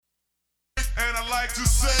And I like to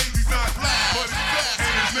say he's not black, but he's black,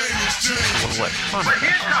 and his name is James. But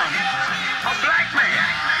here comes a black man.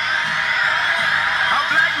 A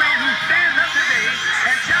black man who stands up today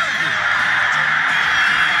and challenges.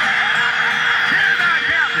 Here's our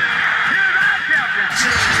captain. Here's our captain.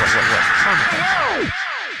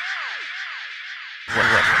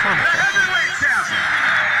 Heavyweight champion.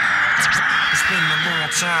 It's been a long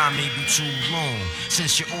time, maybe too long,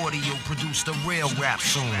 since your audio produced a real rap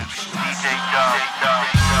song. DJ Dub.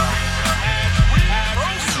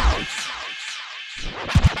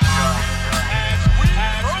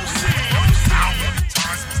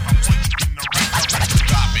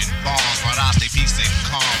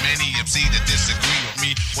 Any MC that disagree with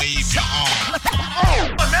me, wave your arm.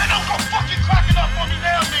 Oh, man, don't go fucking cracking up on me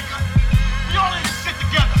now, nigga. We all need to sit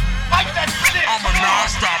together. Like that shit. I'm a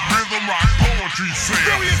non-stop rhythm rock poetry singer.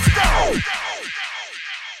 Julius Stone.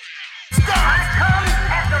 I come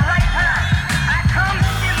at the right time. I come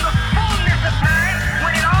in the fullness of time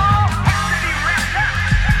when it all has to be wrapped up.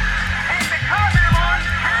 And because I'm on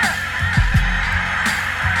time,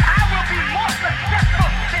 I will be more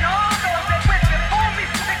successful than all those that went before me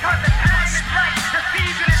because the time is right, the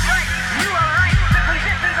season is right, you are right, the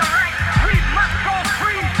conditions are right. We must go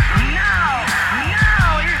free now.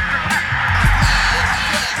 Now is the time.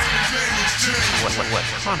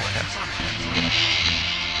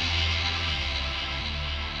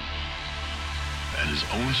 And his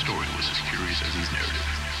own story was as curious as his narrative.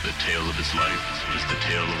 The tale of his life is the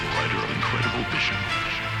tale of a writer of incredible vision,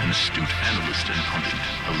 an astute analyst and pundit,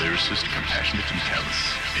 a lyricist compassionate and callous,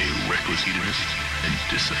 a reckless hedonist and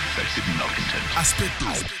disaffected malcontent. I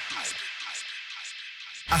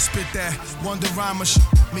spit that wonder rhymer shit.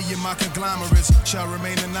 Me and my conglomerates shall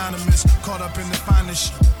remain anonymous, caught up in the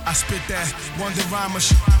finest shit. I spit that wonder rhymer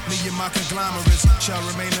shit. Me and my conglomerates shall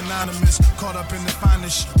remain anonymous, caught up in the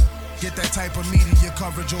finest shit. Get that type of media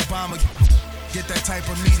coverage, Obama. Get that type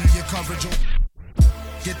of media coverage.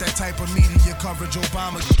 Get that type of media coverage,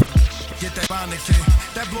 Obama. Get that Bonnet kid.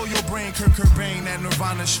 That blow your brain, Kurt Cobain, that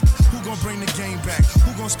Nirvana shit. Who gon' bring the game back?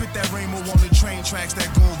 Who gon' spit that rainbow on the train tracks?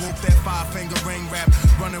 That gold rope, that five-finger ring rap.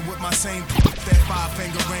 Running with my same that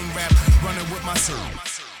five-finger ring rap. Running with my same.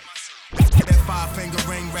 That five-finger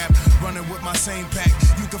ring rap, running with my same pack.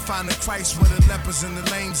 You can find the Christ with the lepers and the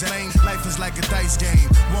lames. Life is like a dice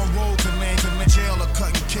game. One roll can land jail or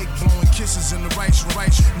cutting cake, blowing kisses in the right.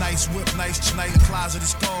 Nice whip, nice closet of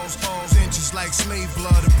skulls, inches like slave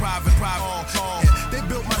blood and private all. Yeah, they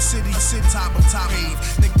built my city top of top wave.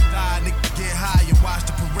 Nigga die, nigga get high and watch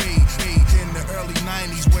the parade. Hey, in the early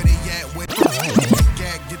 90s, where they at? Where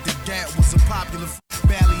get the gat was a popular.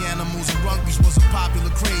 Valley animals and rugby's was a popular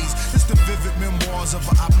craze. It's the vivid memoirs of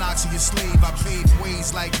an obnoxious slave. I paved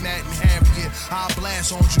ways like Nat and Harriet. I'll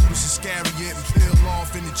blast on Judas Iscariot and peel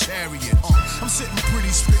off in the chariot. I'm sitting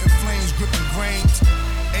pretty, spitting flames, gripping grains.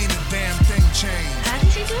 Ain't a damn thing changed. How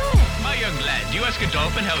did you do it? My young lad, do you ask a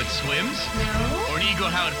dolphin how it swims? No. Or an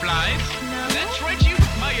eagle how it flies? No. That's right, you.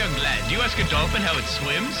 My young lad, do you ask a dolphin how it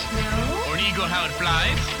swims? No. Or an eagle how it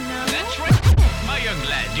flies? No. That's right. My young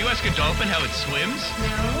lad, do you ask a dolphin how it swims?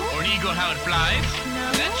 No. Or an eagle how it flies? No.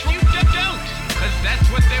 That's right, you don't. Because that's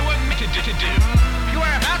what they were meant to do. You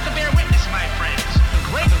are about to bear witness, my friends.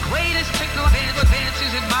 The greatest technological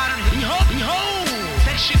advances in modern... Behold!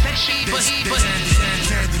 That shit, but he...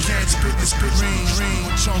 Can't spit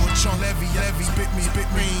ring, chong, levy, spit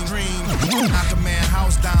me, ring. Knock a man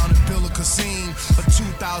house down and build a casino. A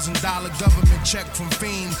 $2,000 government check from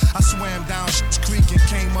Fiend. I swam down Shit's Creek and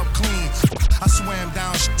came up clean. I swam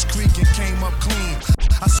down Shit's Creek and came up clean.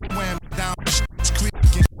 I swam down Shit's Creek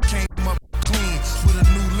and came up clean. With a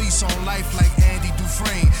new lease on life like Andy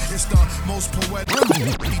Dufresne. It's the most poetical.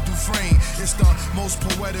 Andy Dufresne. It's the most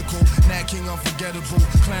poetical. Nat King unforgettable.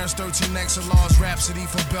 Clarence 13 XLR's Rhapsody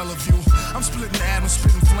from Bellevue. I'm splitting atoms,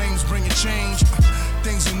 spitting flames, bringing change.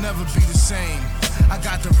 Things will never be the same. I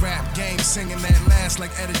got the rap game singing that last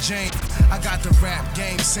like Etta James. I got the rap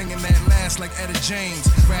game singing that last like Etta James.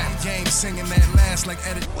 Rap game singing that last like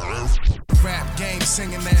Etta. Rap game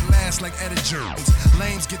singing that last like Etta James.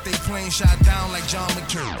 Lames get they plane shot down like John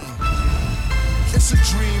McCurry. It's a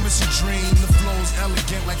dream. The flow's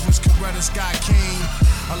elegant like Miss Coretta Scott King.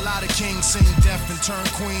 A lot of kings sing deaf and turn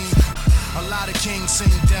queen. A lot of kings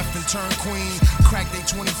sing deaf and turn queen. Crack they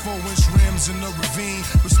 24-inch rims in the ravine.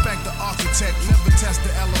 Respect the architect, never test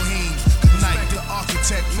the Elohim. Good night, the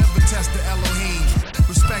architect, never test the Elohim.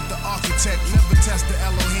 Respect the architect, never test the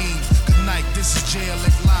Elohim. Good night, this is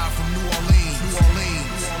JLX live from New Orleans.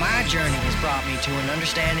 My journey has brought me to an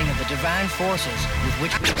understanding of the divine forces with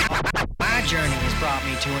which My journey has brought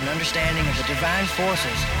me to an understanding of the divine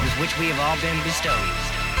forces with which we have all been bestowed.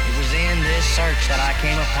 It was was in this search that I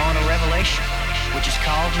came upon a revelation, which has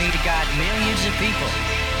called me to guide millions of people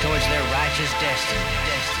towards their righteous destiny.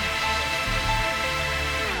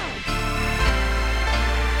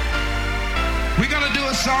 We're gonna do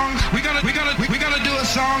a song. We're gonna do a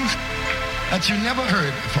song that you never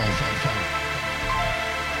heard before.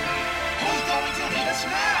 Who's going to hit us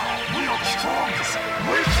now? We are the strongest.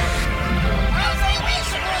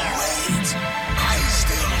 I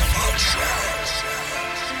still function.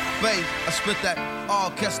 Babe, I spit that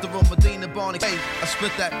orchestral Medina Barney. Babe, I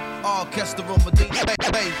spit that orchestral Medina.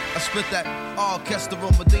 Babe, I spit that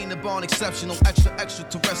orchestral Medina Barn exceptional, extra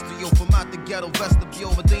extraterrestrial from out the ghetto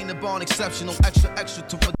vestibule. Medina Barn exceptional, extra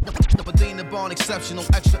extraterrestrial. Medina Barn exceptional,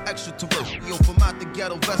 extra extraterrestrial from out the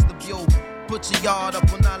ghetto vestibule. Put your yard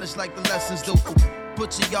up on knowledge like the lessons do.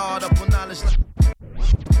 Put your yard up on knowledge like.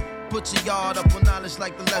 Put your yard up on knowledge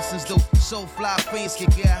like the lessons do. So fly fiends can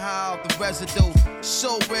get high off the residue.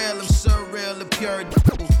 So real, I'm surreal, and pure.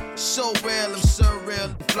 So real, I'm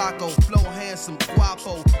surreal, Flacco, flow handsome,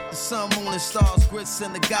 guapo. The sun, moon, and stars, grits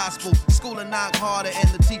in the gospel. School and knock harder and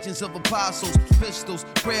the teachings of apostles. Pistols,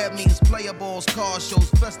 prayer meetings, player balls, car shows,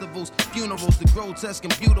 festivals, funerals. The grotesque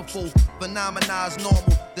and beautiful, phenomena is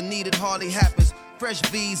normal. The needed hardly happens. Fresh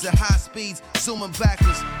V's at high speeds, zooming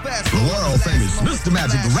backwards. Fast the world famous Mr.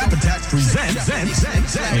 Magic, the Rap Attack presents a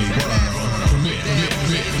world.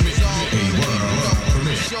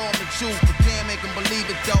 Show them the truth, but can't make them believe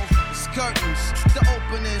it though. It's curtains, the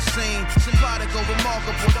opening scene. Symbolical,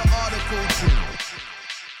 remarkable, the article true.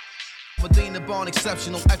 Medina Barn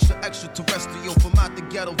exceptional, extra extraterrestrial from out the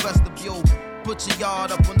ghetto vestibule. Put your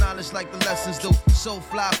yard up on knowledge like the lessons do. So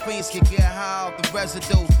fly fiends can get high off the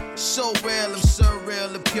residue. So real, I'm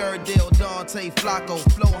surreal, and pure deal. Dante Flacco,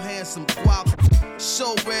 flow handsome, guapo.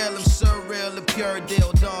 So real, I'm surreal, and pure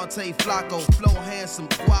deal. Dante Flacco, flow handsome,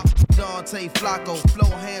 guapo. Dante Flacco,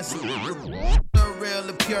 flow handsome. Surreal,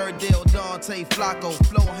 and pure deal. Dante Flacco,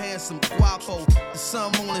 flow handsome, guapo. The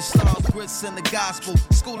sun, moon, and stars, grits in the gospel.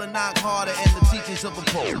 School and knock harder and the teachings of a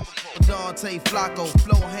pope. Dante Flacco,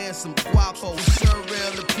 flow handsome, guapo.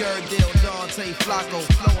 Surreal, and pure deal. Dante Flacco,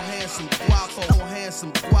 flow handsome, guapo.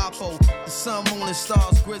 Handsome, guapo. The sun, moon, and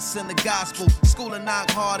stars, grits in the gospel. School and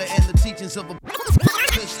knock harder and the teachings of a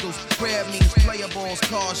pistols, prayer meetings, player balls,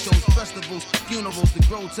 car shows, festivals, funerals. The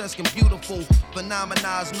grotesque and beautiful,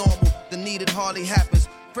 phenomena is normal. The needed hardly happens.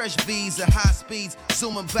 Fresh V's at high speeds,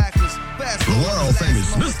 zooming backwards. Fast the world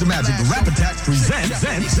famous Mr. Magic, the Rap Attack presents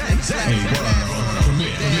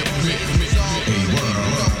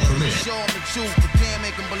Show them the truth, but can't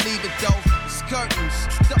make them believe it though. It's curtains,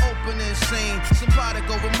 the opening scene.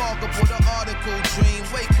 Symbolical, remarkable, the article dream.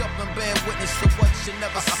 Wake up and bear witness to what you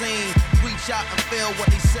never seen. Reach out and feel what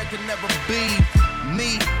they said could never be.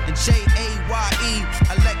 Me and J-A-Y-E,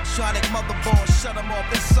 electronic motherboard, shut them off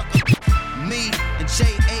and suck it. Me and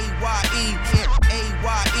J-A-Y-E,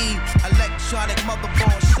 A-Y-E, electronic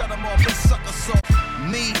motherboard, shut them off and suck us off.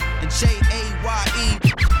 Me and J-A-Y-E,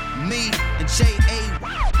 me and J-A-Y-E.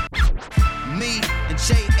 Me and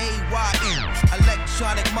J-A-Y-E,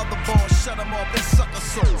 electronic motherboard, shut them off and suck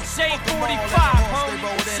us off. Say 45,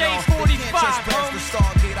 homie. Say 45, homie. The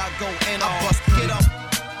Stargate, I go in, I bust, get up.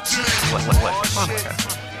 What? Oh my God.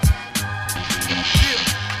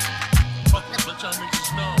 Bitch, I make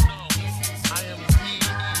you know I am the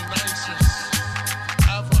nicest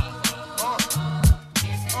ever.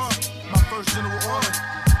 My first general order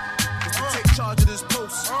is to take charge of this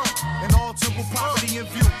post and all temple property in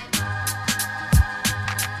view.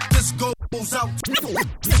 This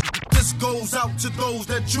goes out to those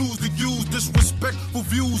that choose to use disrespectful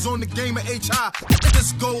views on the game of HI.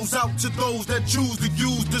 This goes out to those that choose to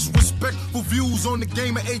use disrespectful views on the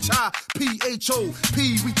game of HI.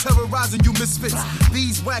 P-H-O-P, we terrorizing you misfits.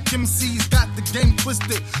 These whack MCs got the game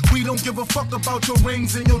twisted. We don't give a fuck about your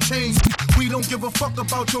rings and your chains. We don't give a fuck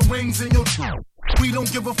about your rings and your chains. We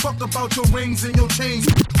don't give a fuck about your rings and your chains.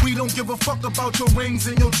 We don't give a fuck about your rings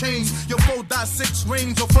and your chains. Your 4.6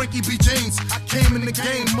 rings or Frankie B. James. I came in the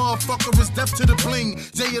game, motherfucker is deaf to the bling.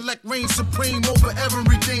 J-Elect reigns supreme over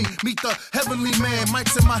everything. Meet the heavenly man,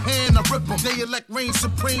 mics in my hand, I rip them. J-Elect reigns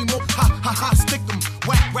supreme, oh ha ha ha, stick them.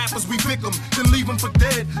 Whack rappers, we pick them, then leave them for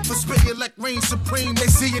dead. For spit elect reigns supreme, they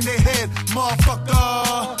see in their head,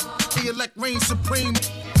 motherfucker. J-Elect reigns supreme.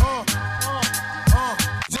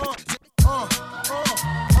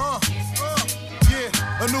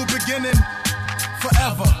 A new beginning,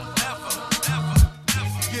 forever.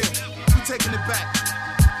 Yeah, we taking it back.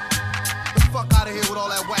 The fuck out of here with all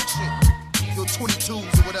that whack shit. Your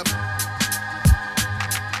 22s or whatever.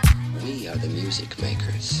 We are the music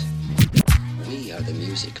makers. We are the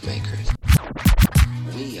music makers.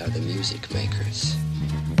 We are the music makers.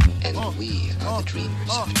 We are the dreamers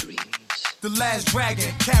of dreams. The last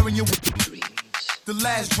dragon carrying your dreams. The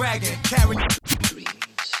last dragon carrying your dreams.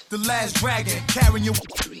 The last dragon carrying your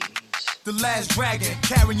dreams. The last dragon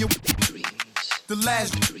carrying your dreams. The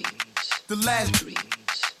last dreams. The last dreams.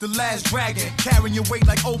 The last dragon, carrying your weight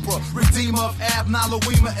like Oprah. Redeemer of Ab,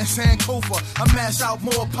 Nalawima, and Sankofa. I mash out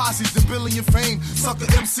more posses than Billy and Fame. Sucker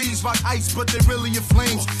MCs rock ice, but they really in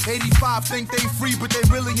flames. 85 think they free, but they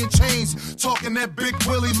really in chains. Talking that big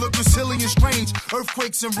Willie, looking silly and strange.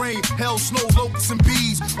 Earthquakes and rain, hell, snow, locusts and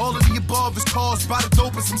bees. All of the above is caused by the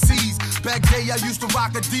dopest MCs. Back day, I used to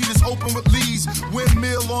rock Adidas, open with Lees.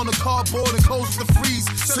 Windmill on the cardboard and close with the freeze.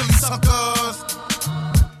 Silly suckers.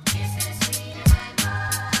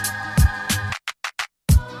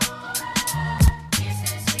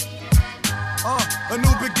 A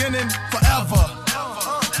new beginning forever.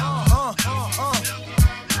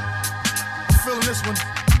 I'm feeling this one.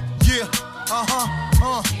 Yeah.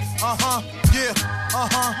 Yeah.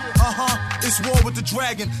 It's war with the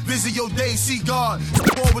dragon. Visit your day, see God.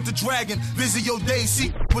 War with the dragon. Visit your day,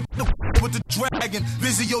 see with the dragon.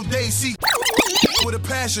 Visit your day, see with a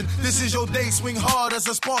passion. This is your day, swing hard as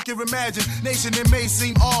a spark your imagination. It may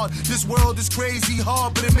seem odd, this world is crazy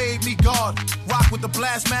hard, but it made me God. Rock with the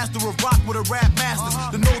blast master of rock with a rap masters.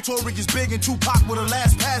 The notorious big and Tupac with the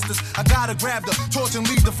last pastors. I gotta grab the torch and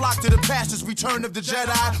lead the flock to the pastures. Return of the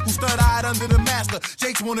Jedi who stud-eyed under the master.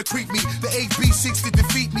 Jakes wanna creep me, the 8B6 to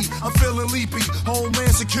defeat me. I'm feeling leapy,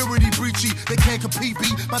 homeland security breachy. They can't compete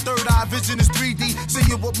me, my third eye vision is 3D.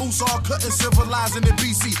 Seeing what Musa cutting, civilizing in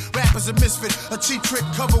BC. Rappers a misfit, a cheap trick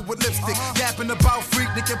covered with lipstick. Yapping about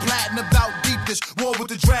Freaknik and platinum out deep dish. War with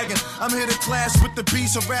the dragon. I'm here to clash with the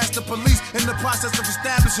beast, harass the police in the process of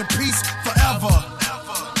establishing peace forever.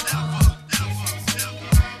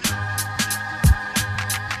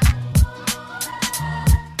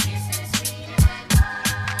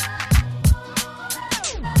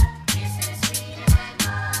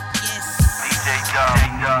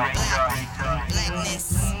 Blackness.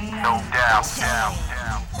 No doubt.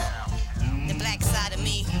 The black side of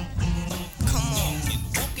me. Come on,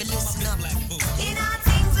 but listen up. In our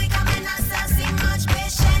things we come in assessing much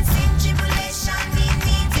patience in tribulation. We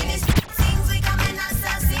need in these things we come in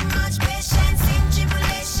assessing much patience in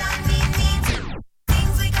tribulation. We need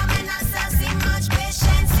things we come in assessing much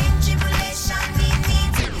patience in tribulation. We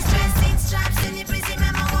need these dressing straps in the prison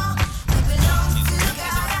memo. We belong to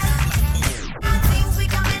God. Our things we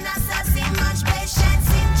come in assessing much patience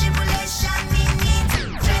in tribulation. We need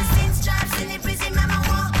dressing straps in the prison memo.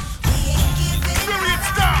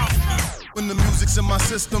 When the music's in my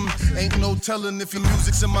system, ain't no telling if your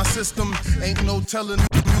music's in my system. Ain't no telling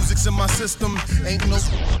if music's in my system. Ain't no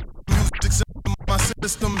music's in my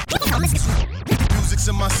system. Music's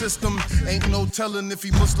in my system. Ain't no telling if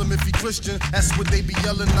he Muslim, if he Christian. That's what they be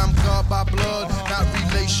yelling. I'm God by blood, not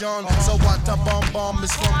relation. So what a bomb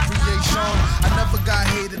is from creation. I never got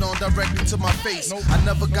hated on directly to my face. I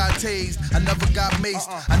never got tased. I never got maced.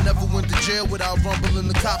 I never went to jail without rumbling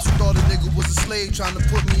the cops who thought a nigga was a slave trying to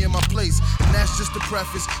put me in my place. And that's just the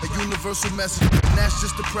preface, a universal message. And that's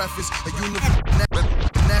just the preface,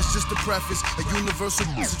 that's just the preface, a universal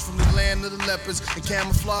message from the land of the leopards and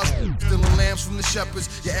camouflage, stealing lambs from the shepherds.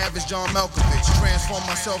 Your average John Malkovich, transform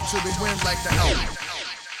myself to the wind like the elk.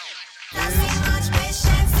 Much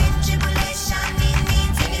patience in tribulation. We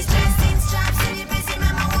need in these dressing straps in the prison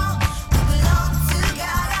memo. We belong to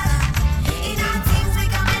God. In our things we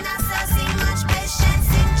come in assessing much patience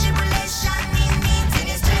in tribulation. We need in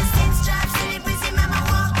these dressing straps in the prison memo.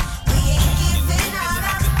 We ain't giving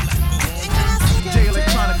up. Jay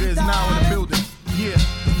Electronica is now in the building. Yeah.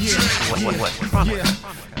 What? Yeah.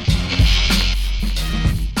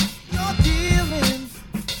 Your dealings,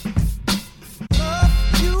 love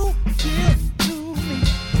you give to me.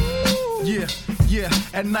 Ooh. Yeah,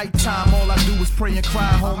 at nighttime all I do is pray and cry,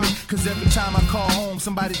 homie. Cause every time I call home,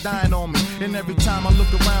 somebody dying on me. And every time I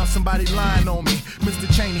look around, somebody lying on me. Mr.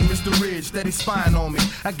 Cheney, Mr. Ridge, steady spying on me.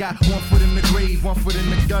 I got 1 foot in the grave, 1 foot in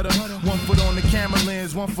the gutter, 1 foot on the camera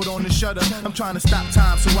lens, 1 foot on the shutter. I'm trying to stop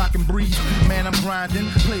time so I can breathe. Man, I'm grinding,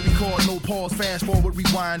 play record, no pause, fast forward,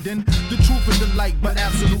 rewinding. The truth is the light, but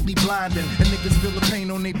absolutely blinding. And niggas feel the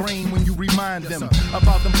pain on their brain when you remind them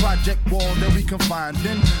about them project walls that we confined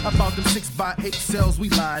in. About them 6x8 cells we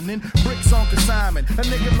lining. Bricks on consignment. A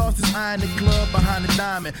nigga lost his eye in the club behind the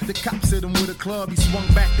diamond. The cops hit him with a club. He swung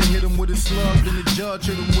back to hit him with a slug. Then the judge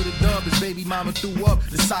hit him with a dub. His baby mama threw up.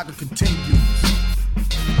 The saga continues.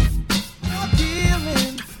 Your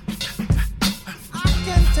dealing, I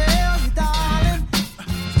can tell you, darling.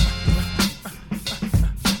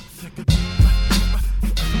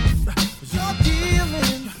 Your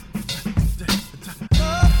dealing,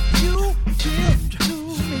 love you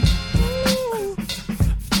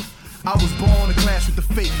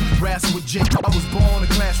wrestle with Jake. I was born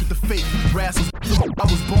to clash with the fake. Wrestle. I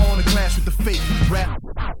was born to clash with the fake.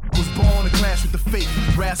 Was born to clash with the fake.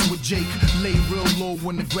 Wrestle with Jake. Lay real low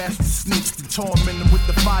when the grass was snakes. To torment them with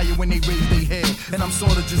the fire when they raise their head. And I'm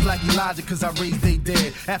sorta just like Elijah cause I raised they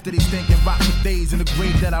dead. After they stinking rock for days in the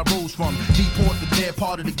grave that I rose from. Deport the dead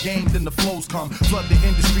part of the game, then the flows come. Flood the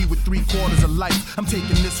industry with 3/4 of life. I'm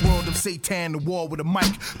taking this world of Satan to war with a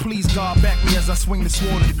mic. Please God back me as I swing the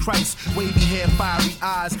sword of the Christ. Wavy hair, fiery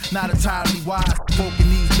eyes, not entirely wise. Poking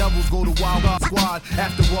these devils, go to Wild God Squad.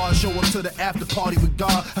 Afterwards, show up to the after party with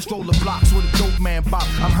God. I stroll the blocks with a dope man bop.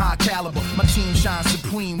 I'm high caliber, my team shines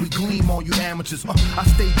supreme. We gleam on you amateurs. I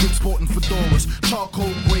stay good sporting fedoras.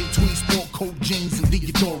 Charcoal gray tweed sport coat jeans and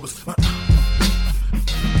Diadoras.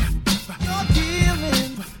 You're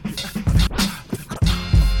giving.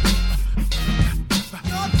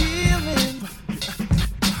 You're giving.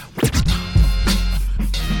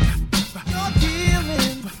 You're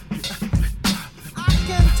giving. I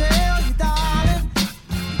can tell you, darling.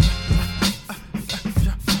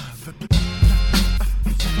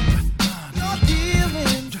 You're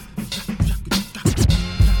giving.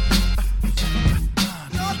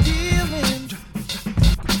 You're giving.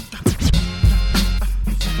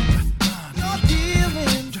 You're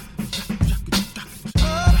giving.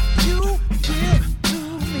 You give to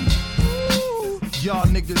me. Ooh. Y'all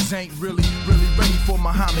niggas ain't really ready for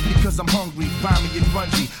Muhammad because I'm hungry, grimy and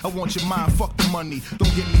grungy. I want your mind, fuck the money.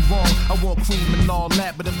 Don't get me wrong, I want cream and all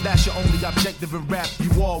that, but if that's your only objective in rap, you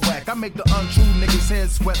all whack. I make the untrue niggas'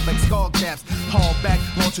 heads sweat like skull caps. Haul back,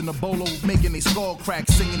 launching a bolo, making they skull crack,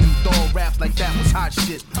 singing them dog raps like that was hot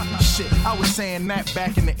shit. Shit, I was saying that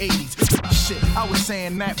back in the 80s. Shit, I was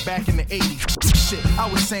saying that back in the 80s. Shit, I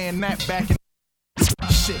was saying that back in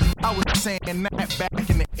Shit, I was saying that back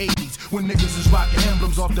in the 80s when niggas is rocking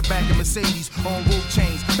emblems off the back of Mercedes on rope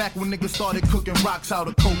chains. Back when niggas started cooking rocks out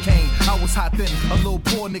of cocaine. I was hot then, a little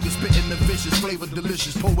poor nigga spitting the vicious, flavor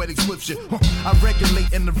delicious, poetic swift shit. I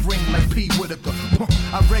regulate in the ring like P. Whitaker.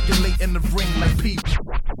 I regulate in the ring like P.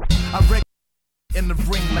 I regulate in the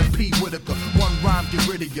ring like P. Whitaker. One rhyme, get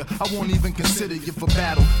rid of ya. I won't even consider you for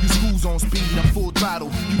battle. You schools on speed, I'm full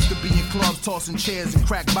throttle. Used to be in clubs, tossing chairs and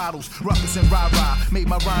crack bottles. Ruckus and rah-rah, made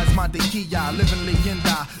my rhymes mantequilla. Living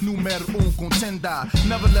leyenda, numero un contenda.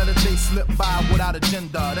 Never let a day slip by without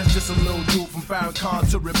agenda. That's just a little dude from Farrakhan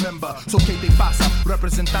to remember. So que te pasa,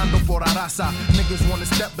 representando por la raza. Niggas wanna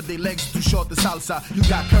step, but they legs too short to salsa. You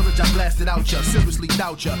got courage, I blasted out ya. Seriously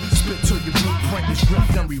doubt ya. Spit till your blueprint is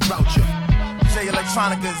ripped and reroute ya. J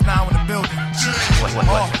Electronica is now in the building. I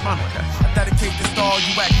dedicate this to all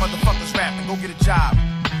you whack motherfuckers rapping. Go get a job.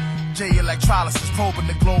 J Electrolysis, probing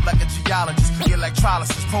the globe like a geologist. J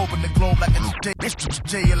Electrolysis, probing the globe like a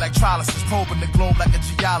J Electrolysis, probing the globe like a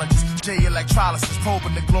geologist. J Electrolysis,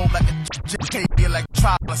 probing the globe like a J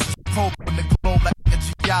Electrolysis, probing the globe like a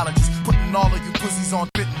geologist. Putting all of you pussies on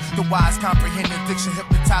bitten. The wise comprehend addiction,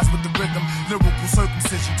 hypnotized with the rhythm. Lyrical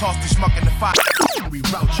circumcision, toss the schmuck in the fire.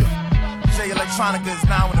 Reroute ya. J Electronica is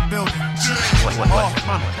now in the building. I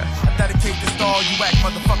dedicate this to all you whack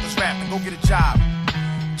motherfuckers rapping. Go get a job.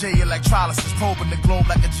 J Electrolysis, probing the globe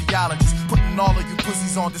like a geologist. Putting all of you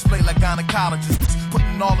pussies on display like gynecologists.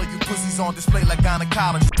 Putting all of you pussies on display like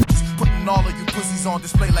gynecologists. Putting all of you pussies on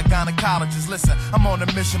display like gynecologists. Listen, I'm on a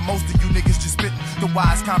mission, most of you niggas just spitting. The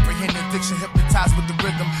wise comprehend addiction, hypnotized with the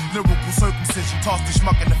rhythm. Lyrical circumcision, toss the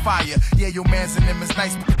schmuck in the fire. Yeah, your man's in them is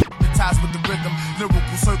nice, but hypnotized with the rhythm.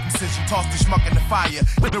 Lyrical circumcision, toss the schmuck in the fire.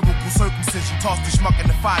 Lyrical circumcision, toss the schmuck in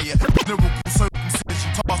the fire. Lyrical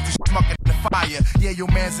circumcision, toss the schmuck in the fire. Yeah, your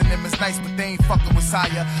man's in them is nice, but they ain't fucking with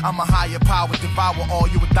sire. I'm a higher power, devour all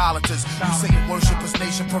you idolaters. You Satan worshipers,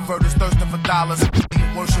 nation perverters, thirsting for dollars.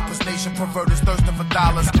 Satan worshipers, nation perverters, thirsting for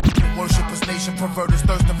dollars. Satan worshipers, nation perverters,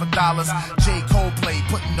 thirsting for dollars. J. Coldplay,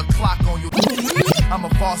 putting the clock on you. I'm a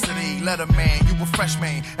varsity letterman, you a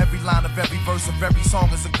freshman. Every line of every verse of every song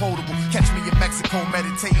is a quotable. Catch me in Mexico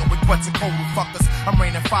meditating with Quetzalcoatl fuckers. I'm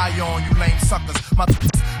raining fire on you lame suckers.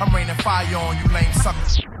 I'm raining fire on you lame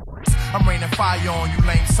suckers. I'm raining fire on you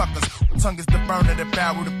lame suckers. Tongue is the burner, the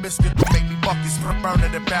barrel, the biscuit don't make me buckets. Burner,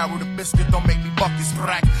 the barrel, the biscuit don't make me buckets.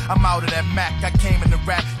 Rack, I'm out of that Mac. I came in the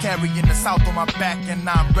rap, carrying the South on my back, and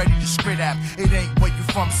now I'm ready to spit at. It ain't where you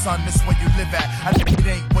from, son. This where you live at. It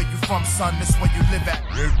ain't where you from, son. This where you live at.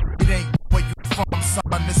 It ain't where you from,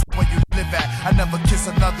 son. This where you live at. I never kiss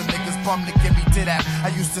another nigga's bum to give me did that.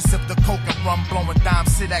 I used to sip the coke and rum, blowing dime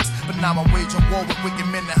Sidax, but now I'm waging war with wicked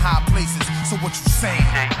men in high places. So what you saying?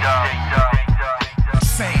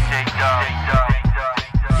 Saying? Yeah.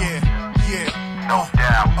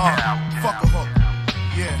 Fuck a hook.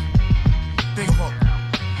 Yeah. Think hook.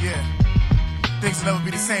 Yeah. Things will never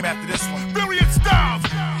be the same after this one. Million Styles.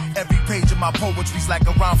 Every page of my poetry's like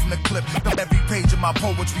a rhyme from the clip. Every page of my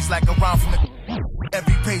poetry's like a rhyme from the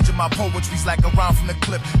Every page of my poetry's like a rhyme from the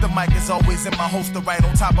clip. The mic is always in my holster right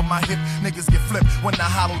on top of my hip. Niggas get flipped when the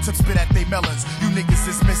hollow tip spit at they melons. You niggas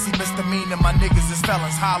is missy, misdemeanor, my niggas is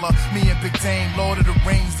felons. Holla, me and Big Dame, Lord of the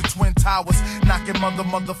Rings, the Twin Towers. Knocking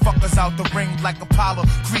motherfuckers out the ring like Apollo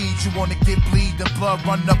Creed. You wanna get bleed, the blood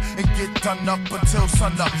run up and get done up until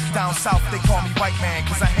sun up. Down south they call me white man,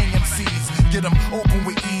 cause I hang MCs. Get them open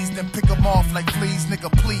with ease, then pick them off like fleas,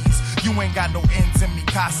 nigga please. You ain't got no ends in me,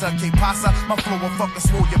 casa, que pasa. My flow will fucking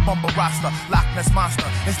swole your bumper roster. Loch Ness monster,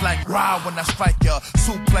 it's like raw when I strike ya.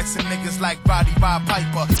 Suplexing niggas like Roddy Rod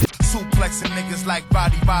Piper. Suplexing niggas like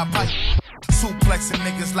Roddy Rod Piper. Suplexing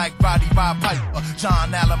niggas like Roddy Rod Piper.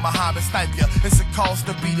 John Allen, Muhammad snipe ya. It's a cost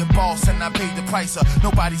to be the boss and I paid the pricer.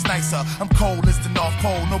 Nobody's nicer, I'm cold as the North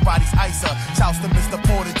Pole, nobody's icer. Shouts to Mr.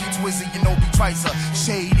 Porter, D Twizzy, you know be Tricer.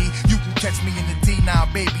 Shady, you can catch me in the D now,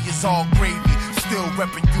 baby, it's all gravy. Still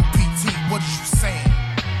reppin' UPT, what is you saying?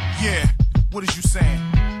 Yeah, what is you saying?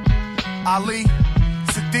 Ali,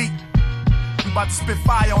 Sadiq, we about to spit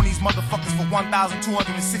fire on these motherfuckers for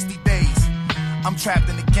 1,260 days. I'm trapped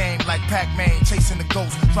in the game like Pac-Man, chasing the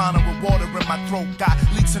ghost, trying to with water in my throat. Got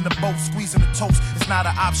leaks in the boat, squeezing the toast. It's not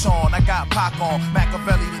an option. I got Pac on,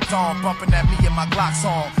 Machiavelli the Dawn, bumping at me and my Glock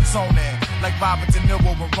song. Zoning like Robert De Niro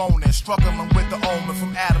and Ronin, struggling with the omen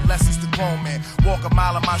from adolescence to grown man. Walk a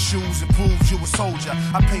mile in my shoes, it proves you a soldier.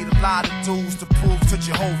 I paid a lot of dues to prove to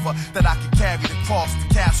Jehovah that I can carry the cross, the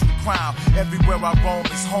castle, the crown. Everywhere I roam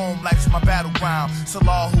is home, life's my battleground.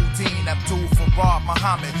 Salah Houdin, Abdul Farad,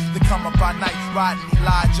 Muhammad. They come up by night, riding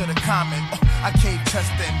Elijah the Common. I cave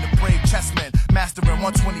chesting, the brave chessman. Mastering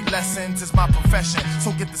 120 lessons is my profession.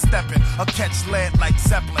 So get to stepping, or catch lead like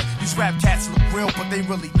Zeppelin. These rap cats look real, but they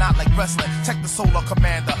really not like wrestling. Check the Solar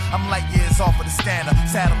Commander, I'm light years off of the standard.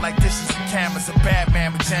 Satellite dishes and cameras, a bad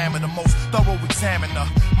man pajama, the most thorough examiner.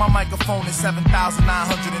 My microphone is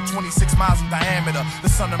 7,926 miles in diameter. The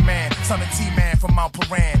son of man, son of T-Man from Mount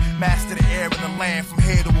Paran. Master the air and the land from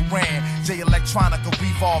here to Iran. J Electronica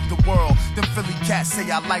revolve the world. Them Philly cats say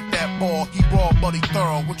I like that ball. He raw, but he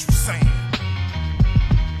thorough, what you saying?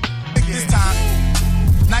 This time,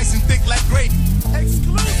 nice and thick like gravy.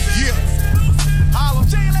 Exclusive. Yeah. Holla.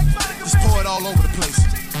 Just pour it all over the place.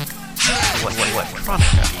 What?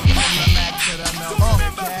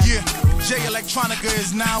 Yeah. J Electronica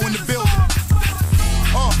is now in the building.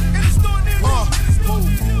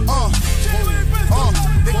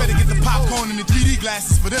 They better get the popcorn and the 3D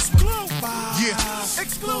glasses for this one. Yeah.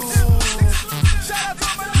 Exclusive.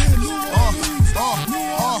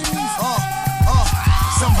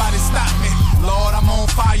 Somebody stop me, Lord, I'm on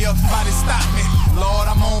fire. Somebody stop me, Lord,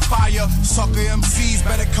 I'm on fire. Sucker MCs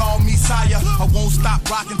better call me sire. I won't stop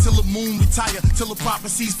rocking till the moon retire, till the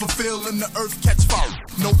prophecies fulfill and the earth catch fire.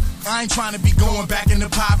 Nope, I ain't trying to be going back into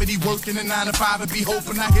poverty, working a 9 to 5 and be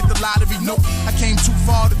hoping I hit the lottery. Nope, I came too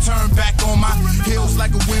far to turn back on my heels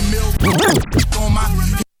like a windmill. On my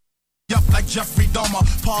up like Jeffrey Dahmer,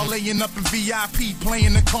 parlaying up in VIP,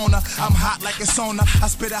 playing the corner. I'm hot like a sauna. I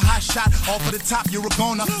spit a hot shot off of the top. You're a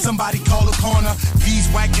goner. Somebody call a corner.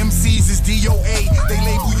 These whack MCs is DOA. They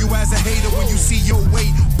label you as a hater when you see your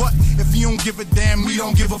way. But if you don't give a damn, we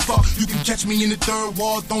don't give a fuck. You can catch me in the third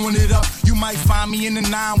wall throwing it up. You might find me in the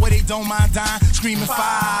 9 where they don't mind dying, screaming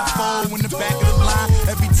 5-4 in the back of the line.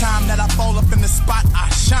 Every time that I fall up in the spot,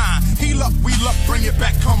 I shine. Heal up, wheel up, bring it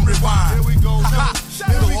back, come rewind. Here we go. Ha-ha.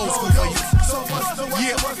 Little old school for you. So what's the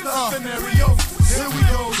scenario? Here we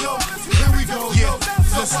go, yo. Here we go, yeah.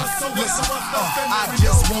 Listen. I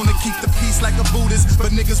just wanna keep the peace like a Buddhist,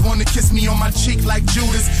 but niggas wanna kiss me on my cheek like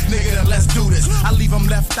Judas. Nigga, then let's do this. I leave them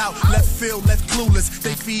left out, left field, left clueless.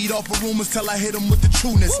 They feed off of rumors till I hit them with the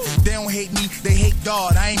trueness. They don't hate me, they hate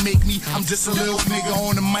God. I ain't make me. I'm just a little nigga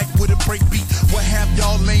on the mic with a break beat. What have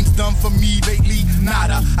y'all lames done for me lately?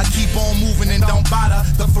 Nada. I keep on moving and don't bother.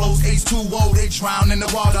 The flow's H2O, they drown in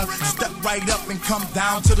the water. Step right up and come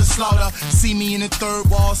down to the slaughter. See me in the third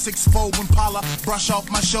wall, 6'4" Impala. Brush off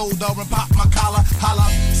my shoulder and pop my collar. Holla.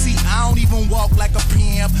 See, I don't even walk like a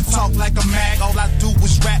PM, talk like a mag. All I do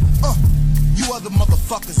is rap. You other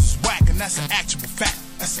motherfuckers is whack, and that's an actual fact.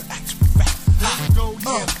 That's an actual fact. So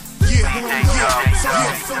Big Dang,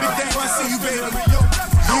 I see you, baby.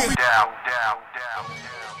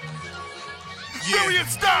 Million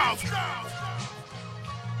Styles.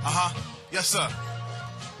 Yes, sir.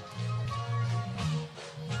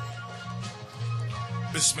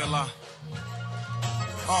 Bismillah.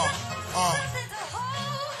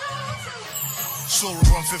 Surah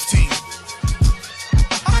 115.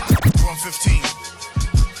 115.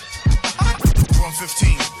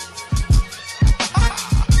 115.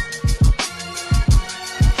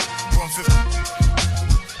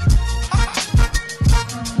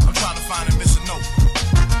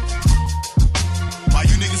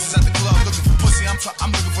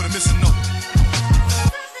 I'm looking for the missing note.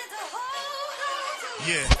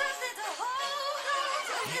 Yeah.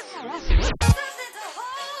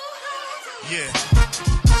 Yeah.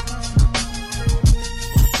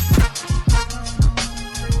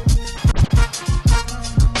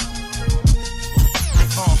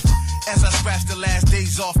 As I scratch the last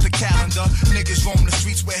days off the calendar, niggas roam the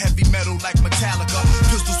streets with heavy metal like Metallica.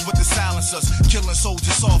 Pistols with the silencers, killing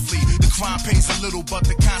soldiers softly. The crime pays a little, but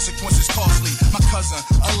the consequences costly. My cousin,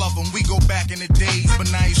 I love him, we go back in the days,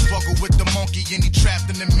 but now he struggle with the monkey and he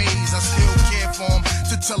trapped in the maze. I still care for him,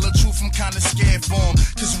 to tell the truth I'm kinda scared for him,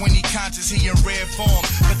 cause when he conscious he in rare form.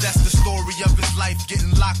 But that's the story of his life,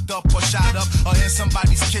 getting locked up or shot up, or in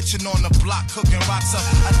somebody's kitchen on the block cooking rocks up.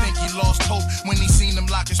 I think he lost hope when he seen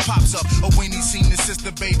him lock his pops up, or when he seen his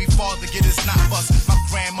sister baby father get his knot bust. My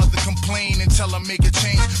grandmother complain and tell her make a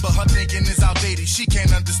change, but her thinking is outdated, she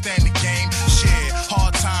can't understand the game. Shit,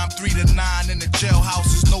 hard time 3 to 9 in the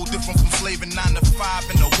jailhouse is no different from slaving 9 to 5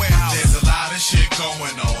 in the warehouse. There's a lot of shit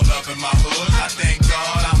going on up in my hood. I thank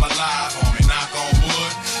God I'm alive, homie, knock on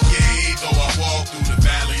wood. Yeah, though I walk through the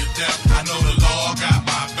valley of death, I know the Lord got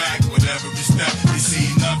my back with every step. You see,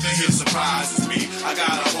 nothing here surprises me. I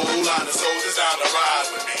got a whole lot of soldiers on the rise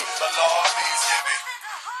with me. But Lord, please give me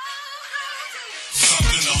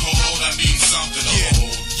something to hold. I need something to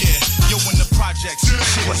hold. Yeah, yo, in the projects,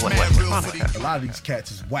 shit is mad real for these. A lot of these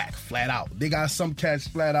cats is whack, flat out. They got some cats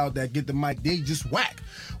flat out that get the mic, they just whack.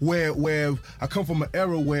 Where I come from an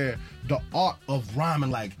era where the art of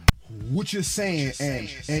rhyming, like what you're saying, and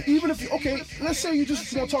even if you, okay, let's say you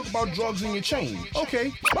just want to talk about drugs in your chain.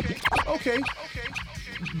 Okay.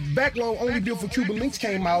 Back when Only Beautiful Cuban Links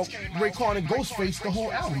came out, Raekwon and Ghostface, the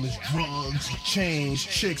whole album is drugs, chains,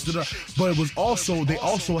 chicks, but it was also, they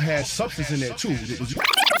also had substance in there too. It was,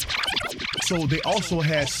 so they also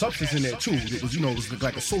had substance in there too. It was, it was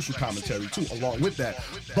like a social commentary too, along with that.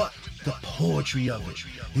 But the poetry of it.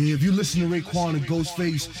 If you listen to Raekwon and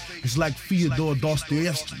Ghostface, it's like Fyodor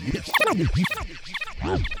Dostoevsky.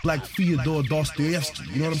 Like Fyodor Dostoevsky.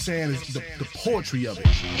 You know what I'm saying? It's the poetry of it.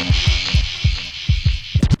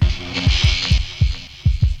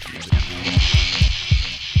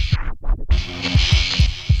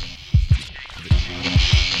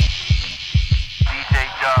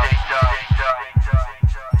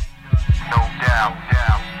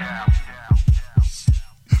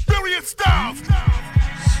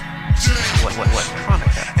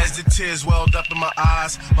 As the tears welled up in my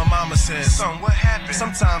eyes, my mama said, son, what happened?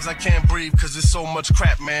 Sometimes I can't breathe cause there's so much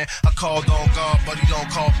crap, man. I called on God, but he don't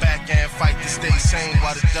call back and fight to stay sane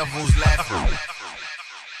while the devil's laughing.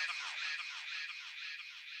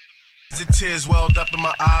 The tears welled up in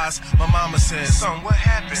my eyes, my mama said, son, what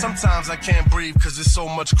happened? Sometimes I can't breathe cause there's so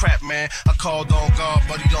much crap, man. I called on God,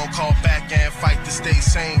 but he don't call back and fight to stay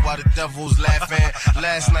sane while the devil's laughing.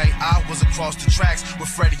 Last night I was across the tracks with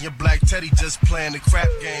Freddie and Black Teddy just playing the crap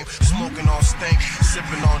game, smoking on stink,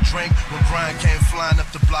 sipping on drink, when Brian came flying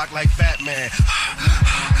up the block like Batman.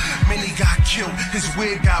 Minnie got killed, his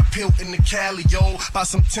wig got peeled in the Cali, yo, by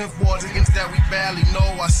some 10th wards against that we barely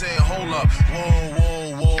know. I said, hold up,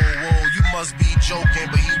 whoa, you must be joking,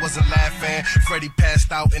 but he wasn't laughing. Freddie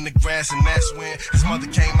passed out in the grass, and that's when his mother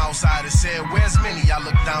came outside and said, where's Minnie? I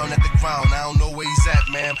looked down at the ground, I don't know where he's at,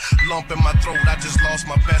 ma'am. Lump in my throat, I just lost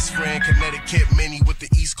my best friend, Connecticut Minnie with the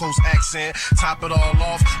East Coast accent. Top it all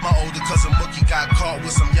off, my older cousin Mookie got caught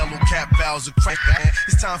with some yellow cap valves of crack, man.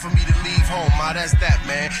 It's time for me to leave home, that's that,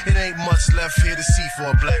 man. It ain't much left here to see for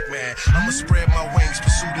a black man. I'ma spread my wings,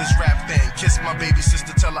 pursue this rap thing, kiss my baby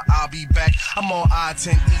sister, tell her I'll be back. I'm on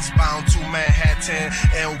I-10 eastbound to Manhattan,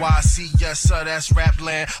 NYC, yes sir, that's rap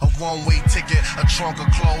land. A one-way ticket, a trunk of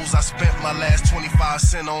clothes. I spent my last 25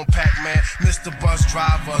 cents on Pac-Man. Mr. Bus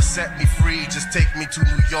Driver, set me free. Just take me to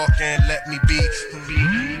New York and let me be.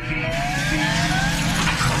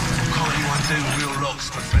 Call you one real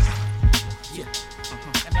locksmith. Yeah,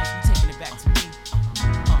 that means you taking it back to me.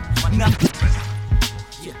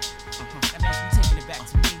 Yeah, that means you taking it back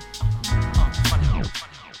to me.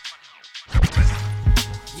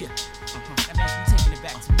 Yeah, that means you taking it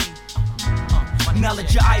back to me.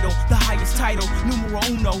 Knowledge your idol, the highest title, numero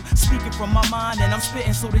uno. Speaking from my mind and I'm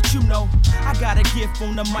spitting so that you know I got a gift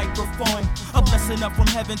on the microphone, a blessing up from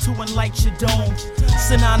heaven to enlighten your dome.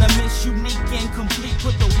 Synonymous, unique, and complete.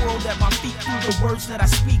 Put the world at my feet through the words that I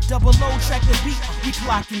speak. Double O, track the beat, we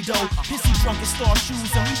clocking dough. Pissy drunk and star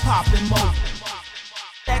shoes and we popping mo.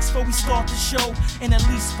 Ask before we start the show, and at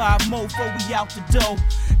least 5 more before we out the door.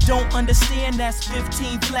 Don't understand, that's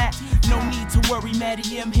 15 flat. No need to worry,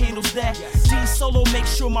 Matty M handles that. D Solo, make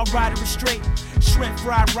sure my rider is straight. Shrimp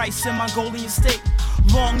fried rice and Mongolian steak.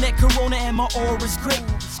 Long neck Corona and my aura is great.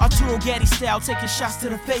 Arturo Gatti style, taking shots to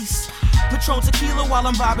the face. Patron tequila while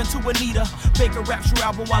I'm vibing to Anita. Baker raps your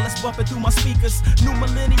album while it's bumping through my speakers. New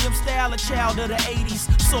millennium style, a child of the 80s.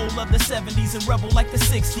 Soul of the 70s and rebel like the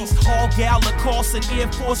 60s. All gal Lacoste and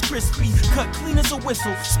Air Force crispy. Cut clean as a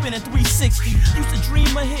whistle, spinning 360. Used to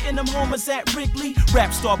dream of hitting them homers at Wrigley.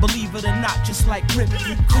 Rap star, believe it or not, just like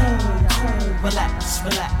Ripley. Cool, relax,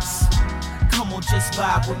 relax. Come on, just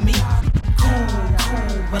vibe with me. Cool,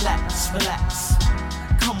 relax, relax.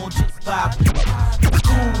 Come on, just vibe with me.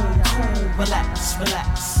 Cool, relax,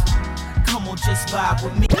 relax. Come on, just vibe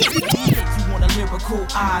with me. If you want a lyrical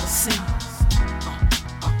odyssey.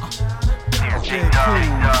 Cool,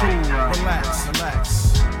 relax.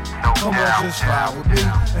 Come on, just ride with me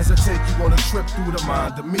as I take you on a trip through the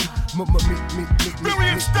mind of me.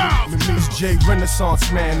 Me's J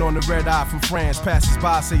Renaissance man on the red eye from France. Passes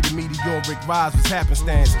by, say the meteoric rise was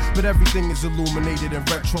happenstance. But everything is illuminated in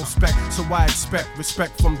retrospect. So I expect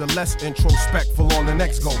respect from the less introspectful on the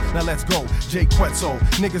next go. Now let's go, Jay Quetzal.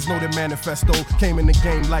 Niggas know the manifesto. Came in the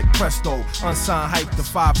game like presto. Unsigned hype, the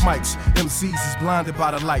 5 mics. MCs is blinded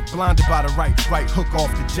by the light, blinded by the right hook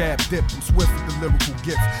off the jab, dip. I'm swift with the lyrical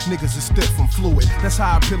gift. Niggas is stiff and fluid. That's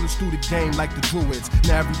how I pillage through the game like the Druids.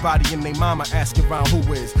 Now everybody and they mama asking around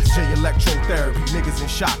who is J Electrotherapy. Niggas in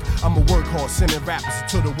shock. I'm a workhorse, sending rappers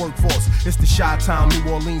into the workforce. It's the Chi-Town,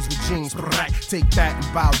 New Orleans with jeans. Take that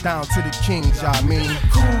and bow down to the kings, y'all mean.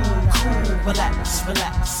 Cool, relax.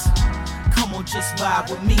 Come on, just vibe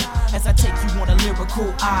with me as I take you on a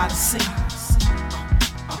lyrical odyssey.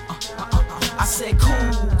 I said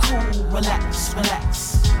cool, relax.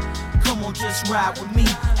 Come on, just ride with me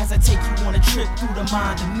as I take you on a trip through the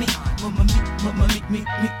mind of me.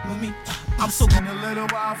 I'm so in a little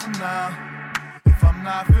while from now, if I'm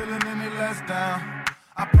not feeling any less down,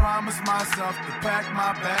 I promise myself to pack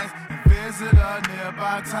my bags and visit a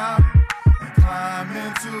nearby town and climb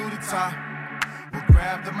into the top. We'll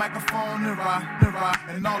grab the microphone and rock,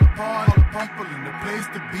 and all the party, all the people in the place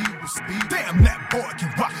to be with speed. Damn, that boy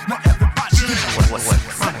can rock. Now everybody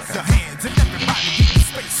clap your hands and everybody get in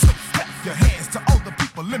space. Clap your hands to all the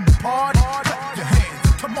people in the party. Clap your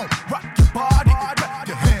hands, come on, rock your body. Clap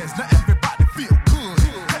your hands, now everybody feel good.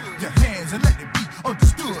 Clap your hands and let it be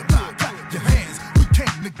understood. Clap your hands, we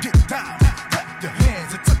came to get down. Clap your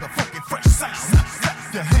hands into the funky fresh sound.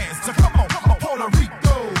 Clap your hands to come on, Puerto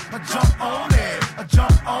Rico. Jump on it,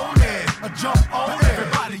 jump on it, jump on it.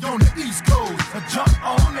 Everybody on the East Coast, jump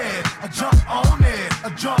on it, jump on it,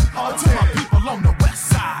 jump on it. To my people on the West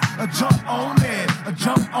Side, jump on it,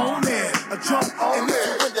 jump on it, jump on it. And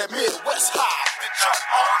if you in that Midwest high, then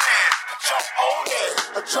jump on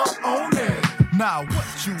it, jump on it. Now what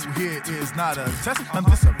you hear is not a test, I'm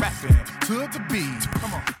just a rapping to the beat.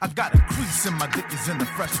 Come on, I got a crease in my dick is in the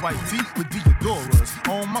fresh white tee with Deodoras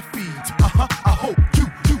on my feet. I hope you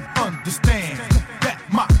understand that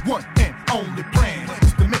my one and only plan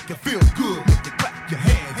is to make you feel good, make you clap your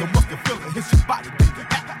hands, and once you feel it hits your body, then you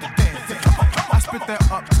have to dance. Come on, I spit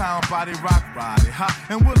that uptown body rock body,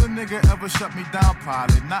 and will a nigga ever shut me down?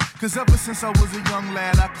 Probably not, cause ever since I was a young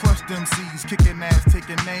lad, I crushed MCs, kicking ass,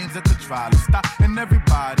 taking names at the trial and stop, and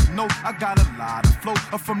everybody know I got a lot of flow,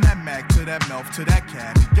 from that Mac to that Melf to that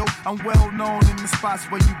Caddy. Yo, I'm well known in the spots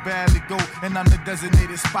where you barely go, and I'm the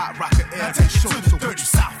designated spot rocker air. Now take it to the dirty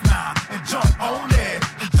South now, and jump on it,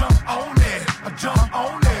 and jump on it, jump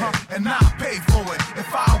on it, and I'll pay for it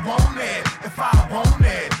if I want it, if I want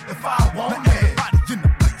it, if I want it. Everybody in the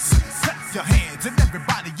place, clap your hands, and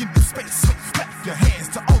everybody in the space, clap your hands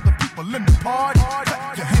to all the people in the party,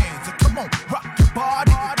 clap your hands, and come on, rock your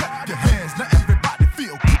body, clap your hands, now everybody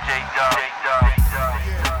feel good. DJ Dub,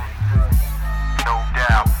 no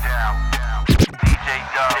doubt, DJ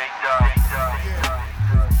Dub,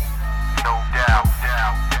 no doubt.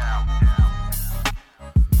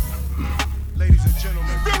 Ladies and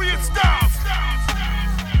gentlemen, Brilliant Styles.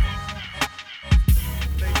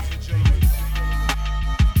 Ladies and gentlemen,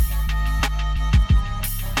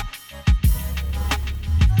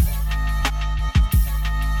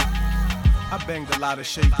 I banged a lot of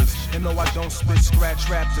shakers, and though I don't spit scratch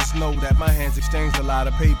rap, just know that my hands exchanged a lot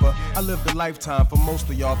of paper. I lived a lifetime for most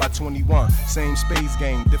of y'all by 21. Same space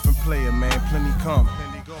game, different player, man, plenty come.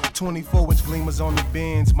 24-inch gleamers on the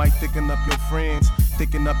bins might thicken up your friends,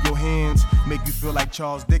 thicken up your hands, make you feel like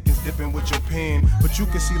Charles Dickens dipping with your pen. But you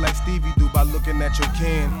can see like Stevie do by looking at your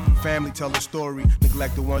kin. Family tell a story,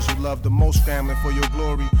 neglect the ones you love the most, scrambling for your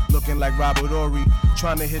glory, looking like Robert Horry,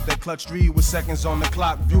 trying to hit that clutch 3 with seconds on the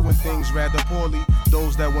clock, viewing things rather poorly.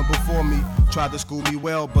 Those that went before me tried to school me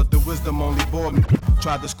well, but the wisdom only bored me.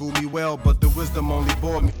 Tried to school me well, but the wisdom only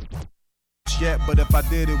bored me. yet, but if I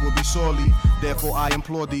did, it would be sorely. Therefore I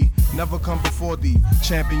implore thee, never come before thee,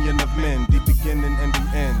 champion of men, the beginning and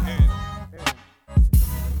the end.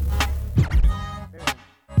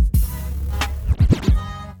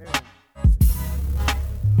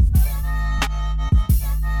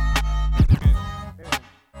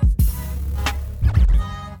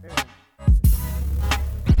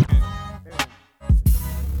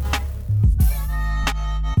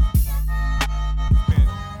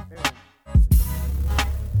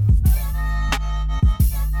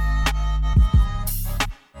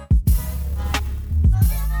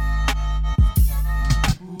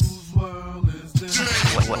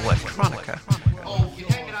 Electronica. Oh, you're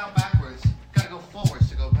hanging out backwards. Gotta go forwards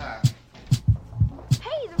to go back.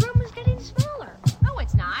 Hey, the room is getting smaller. No,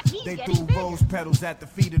 it's not. He's They getting threw bigger. rose petals at the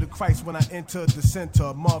feet of the Christ when I entered the center.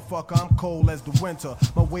 Motherfucker, I'm cold as the winter.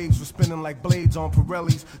 My waves were spinning like blades on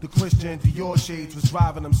Pirellis. The Christian Dior shades was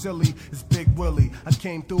driving them silly. It's Big Willie. I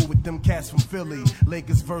came through with them cats from Philly.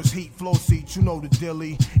 Lakers verse Heat, flow seats, you know the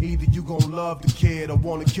dilly. Either you gon' love the kid or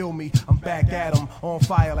wanna kill me. I'm back at him, on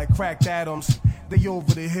fire like cracked Adams. They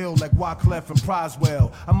over the hill like Wyclef and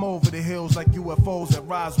Proswell. I'm over the hills like UFOs at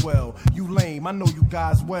Roswell. You lame, I know you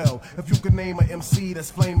guys well. If you can name an MC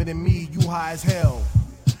that's flaming in me, you high as hell.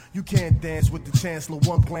 You can't dance with the chancellor.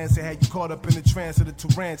 One glance they had you caught up in the trance of the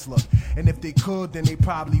tarantula. And if they could, then they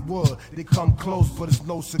probably would. They come close, but it's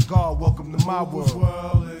no cigar. Welcome to my world. Whose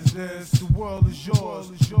world is this? The world is yours.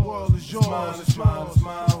 The world is yours. Mine, it's mine, it's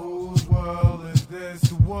mine. Whose world is this?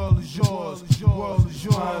 The world is yours. The world is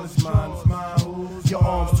yours. Mine, it's mine, it's mine. Your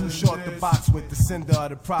arms too short to box with. The sender of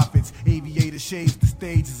the prophets. Aviator shades. The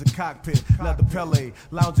stage is a cockpit. Leather Pele.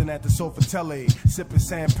 Lounging at the sofa tele. Sipping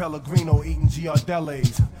San Pellegrino. Eating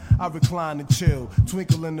Giardellis. I recline and chill,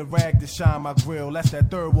 twinkle in the rag to shine my grill. That's that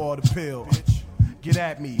third water pill. Get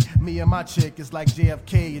at me. Me and my chick is like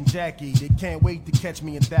JFK and Jackie. They can't wait to catch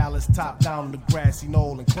me in Dallas, top down on the grassy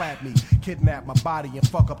knoll and clap me. Kidnap my body and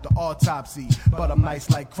fuck up the autopsy. But I'm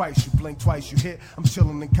nice like Christ. You blink twice, you hit. I'm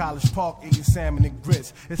chilling in College Park, eating salmon and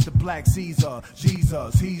grits. It's the Black Caesar,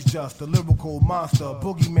 Jesus. He's just a lyrical monster.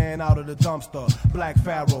 Boogeyman out of the dumpster. Black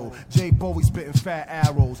Pharaoh. J. Bowie spitting fat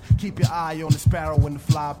arrows. Keep your eye on the sparrow and the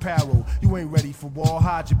fly apparel. You ain't ready for war,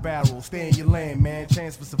 hide your barrel. Stay in your lane, man.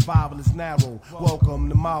 Chance for survival is narrow. Welcome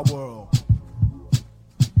to my world.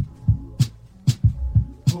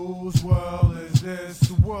 Whose world is this?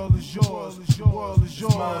 The world is yours. The world is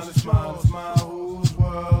yours. Mine, it's mine, it's mine. Whose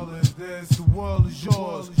world is this? The world is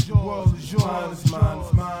yours. The world is yours. Mine, it's mine,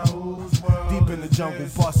 it's mine. Whose world deep in the jungle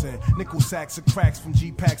bussin'. Nickel sacks of cracks from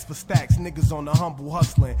G-packs for stacks. Niggas on the humble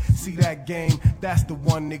hustling. See that game? That's the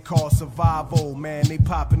one they call survival. Man, they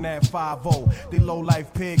poppin' that 5-0. They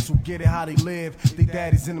low-life pigs who get it how they live. They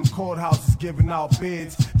daddies in them courthouses giving out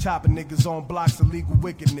bids. Chopping niggas on blocks of legal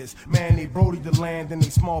wickedness. Man, they Brody the land and they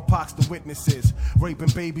smallpox the witnesses. Raping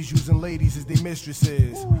babies, using ladies as their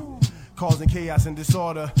mistresses. Causing chaos and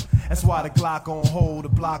disorder. That's why the Glock on hold, the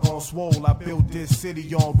block on swole. I built this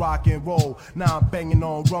city on rock and roll. Now I'm banging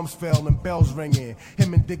on Rumsfeld and bells ringing.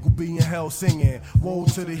 Him and Dick will be in hell singing. Woe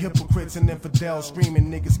to the hypocrites and infidels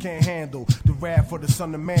screaming. Niggas can't handle the wrath for the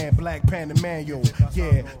son of man. Black Panther manual.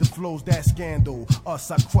 Yeah, the flow's that scandal.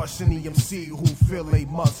 Us, I crush any MC who feel they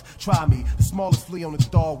must try me. The smallest flea on the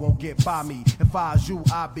dog won't get by me. If I was you,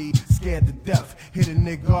 I'd be scared to death. Hit a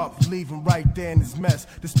nigga up, leave him right there in his mess.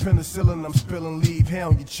 This penicillin I'm spilling, leave hair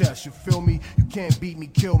on your chest. You feel me? You can't beat me,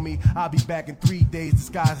 kill me. I'll be back in 3 days,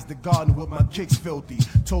 disguised as the gardener with my kicks filthy.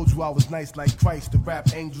 Told you I was nice like Christ. The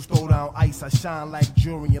rap angels throw down ice. I shine like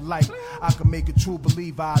jewelry and light. I can make a true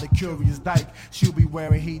believer out of Curious Dyke. She'll be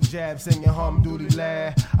wearing heat jabs, singing hum doody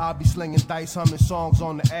lad. I'll be slinging dice, humming songs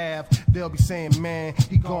on the Ave. They'll be saying, man,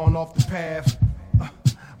 he gone off the path.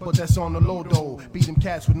 But that's on the low though. Beat them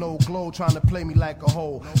cats with no glow, trying to play me like a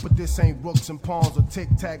hoe. But this ain't rooks and pawns or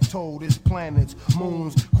tic-tac-toe. This planets,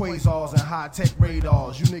 moons, quasars, and high-tech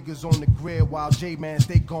radars. You niggas on the grid while J-Mans,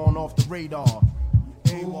 they gone off the radar.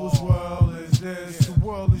 Whose world is this? The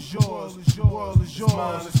world is yours. The world is yours.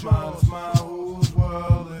 Mine, it's mine, it's mine. Whose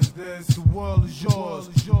world is this? The world is yours.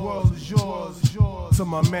 The world is yours. To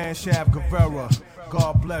my man Shav Guevara,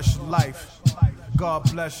 God bless your life.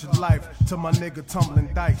 God bless your life. To my nigga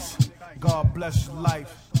Tumbling Dice, God bless your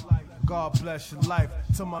life. God bless your life.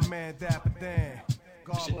 To my man Dapper Dan,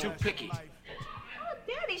 You're too picky.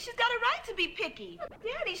 Daddy, she's got a right to be picky.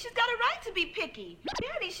 Daddy, she's got a right to be picky.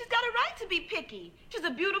 Daddy, she's got a right to be picky. She's a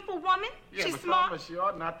beautiful woman. Yeah, She's but smart. Thomas, she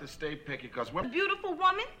ought not to stay picky, because women... A beautiful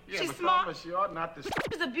woman. Yeah, She's but smart. Thomas, she ought not to...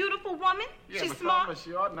 She's a beautiful woman. Yeah, She's but smart. Thomas,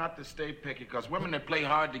 she ought not to stay picky, because women that play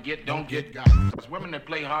hard to get don't get got. Because women that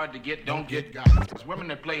play hard to get don't get got. Because women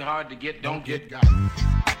that play hard to get don't get got.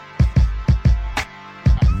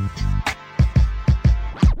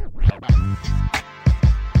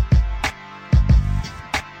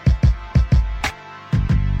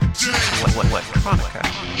 Electronica.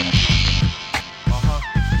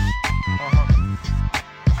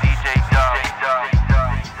 DJ Dub,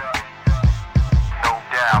 no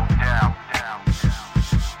doubt.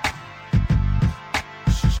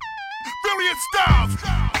 Brilliant Styles.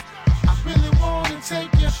 I really wanna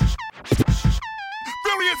take you.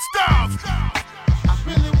 Brilliant Styles. I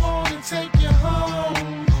really wanna take you home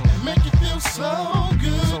and make you feel so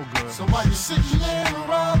good. So while you're sitting there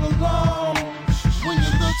around alone, when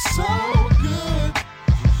you look so good,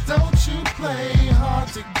 don't you play hard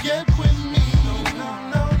to get with me.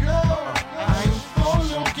 No. I ain't for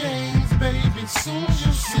your games, baby. Soon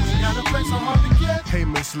you'll see. Gotta play so hard to get. Hey,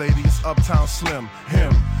 Miss Lady, it's Uptown Slim,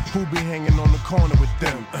 him, who be hanging on the corner with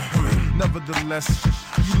them. Nevertheless,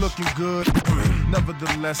 you looking good.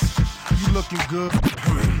 Nevertheless, you looking good.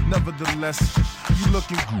 Nevertheless, you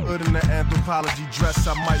looking good in the anthropology dress.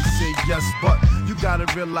 I might say yes, but you gotta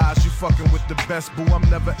realize you fucking with the best. Boo, I'm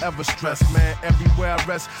never ever stressed, man. Everywhere I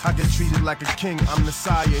rest, I get treated like a king. I'm the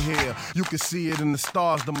sire here. You can see it in the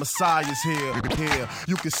stars, the Messiah's here.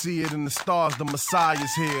 You can see it in the stars, the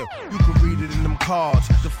Messiah's here. You can read it in them cards,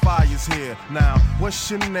 the fire's here. Now,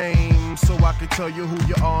 what's your name? So I can tell you who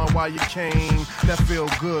you are and why you came. That feel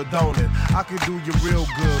good, don't it? I can do you real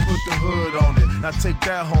good, put the hood on it. Now take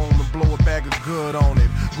that home and blow a bag of good on it.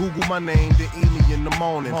 Google my name, then eat me in the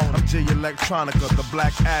morning. I'm J Electronica, the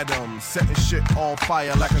Black Adam, setting shit on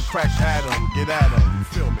fire like a crack atom. Get at 'em, you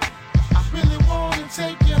feel me? I really wanna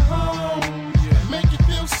take you home and make you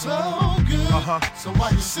feel so good. So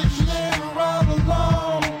while you're sitting there around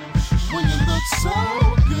alone, when you look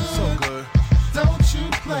so good, don't you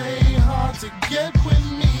play hard to get with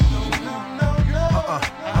me. No.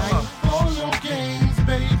 I ain't for your games,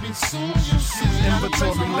 baby. Soon you'll see.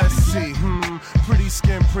 Inventory, let's see. Pretty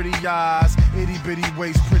skin, pretty eyes, itty bitty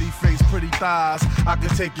waist, pretty face, pretty thighs. I can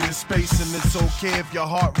take you to space and it's okay if your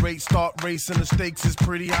heart rate start racing. The stakes is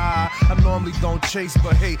pretty high. I normally don't chase,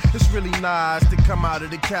 but hey, it's really nice to come out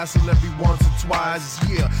of the castle every once or twice.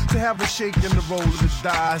 Yeah, to have a shake in the roll of the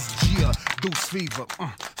dice. Yeah, Deuce Fever,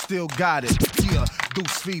 still got it. Yeah,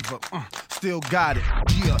 Deuce Fever, still got it.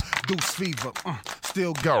 Yeah, Deuce Fever,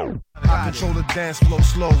 still go. I control the dance flow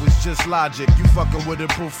slow, it's just logic. You fucking with a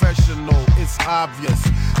professional, it's obvious.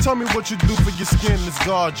 Tell me what you do for your skin, it's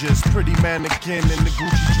gorgeous. Pretty mannequin in the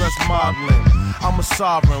Gucci dress modeling. I'm a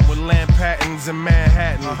sovereign with land patents in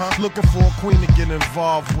Manhattan. Looking for a queen to get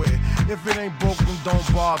involved with. If it ain't broke, then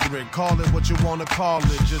don't bother it. Call it what you wanna call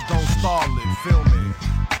it, just don't stall it, feel me?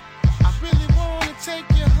 I really wanna take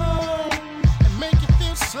you home and make you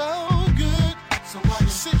feel so good. So while you're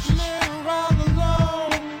sitting there around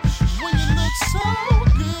alone, when you look so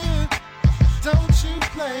good, don't you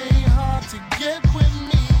play hard to get with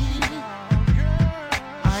me.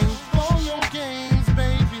 I ain't for your games,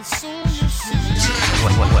 baby. Soon you'll see.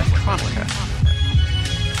 Electronica.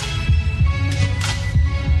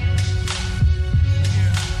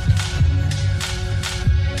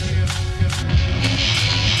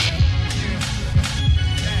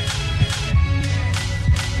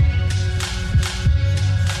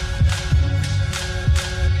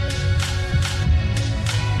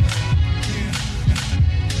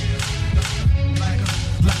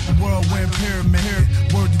 Whirlwind pyramid,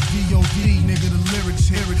 word to D.O.D., nigga, the lyrics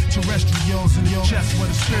hear it. Terrestrials in your chest where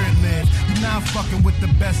the spirit lives. You now fucking with the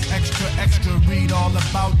best extra. Read all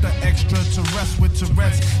about the extraterrestrial with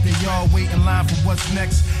Tourette's. They all wait in line for what's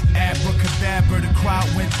next. Abracadabra, the crowd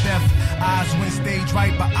went deaf. Eyes went stage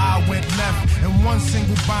right, but I went left. And one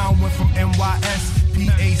single bound went from NYS.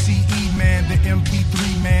 PACE man, the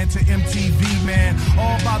MP3 man to MTV man.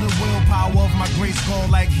 All by the willpower of my great skull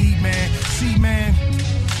like He-Man. See man,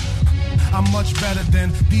 I'm much better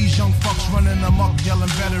than these young fucks running amok, yelling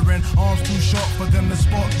veteran. Arms too short for them to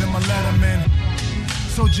sport them a letterman.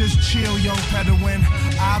 So just chill, young Bedouin.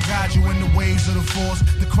 I'll guide you in the ways of the force.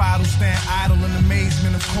 The crowd will stand idle in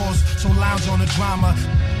amazement, of course. So lounge on the drama.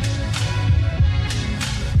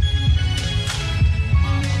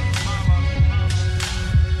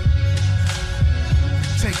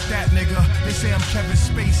 Take that, nigga. They say I'm Kevin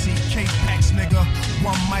Spacey, K-Pax, nigga.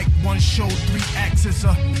 One mic, one show, 3 acts. It's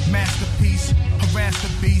a masterpiece. Harass the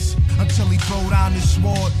beast until he throw down his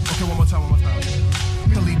sword. Okay, one more time.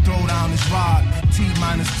 Till he throw down his rod.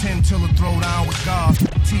 T-10 till he throw down with God.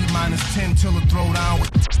 T-10 till he throw down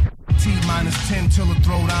with T-10 till he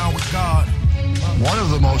throw down with God. One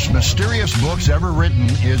of the most mysterious books ever written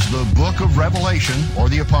is the Book of Revelation, or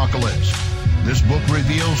the Apocalypse. This book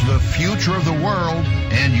reveals the future of the world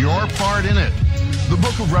and your part in it. The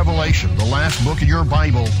Book of Revelation, the last book of your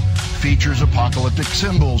Bible, features apocalyptic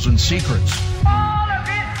symbols and secrets. All of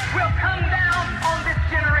it will come down on this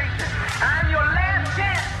generation. I'm your last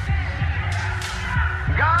chance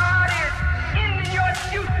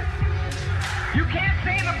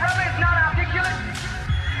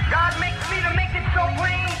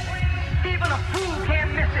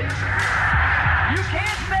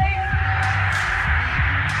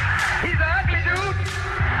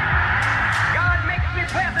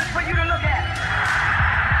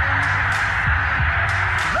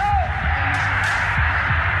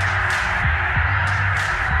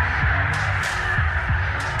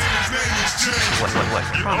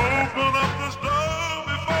Open up this door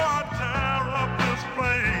before I tear up this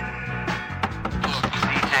place.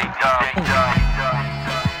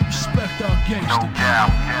 Respect our gangster. No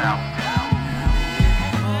doubt.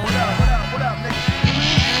 What up, nigga?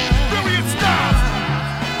 Brilliant style.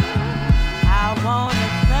 I wanna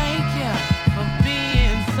thank you for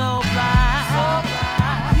being so blind.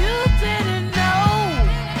 You didn't know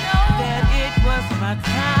that it was my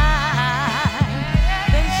time.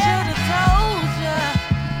 They should have told you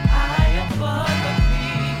I am for the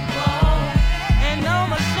people, and on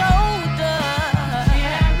my shoulder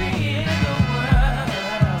carrying the world.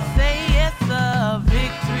 Say yes, the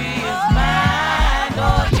victory is mine.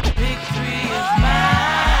 Oh, victory is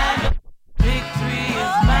mine. Victory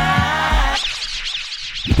is mine.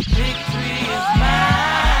 Victory is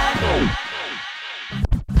mine.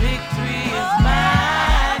 Victory is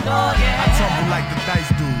mine. Oh yeah. I tumble like the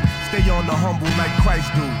dice do. Stay on the humble like Christ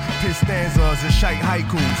do. Piss stanzas and shite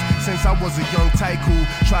haikus. Since I was a young tycoon,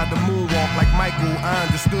 tried to moonwalk like Michael. I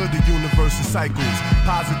understood the universe's cycles.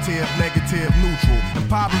 Positive, negative, neutral.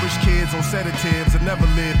 Impoverished kids on sedatives that never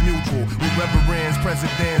lived neutral. With reverends,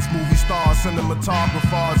 presidents, movie stars,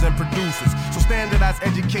 cinematographers, and producers. So standardized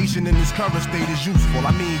education in this current state is useful.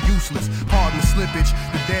 I mean useless. Pardon the slippage.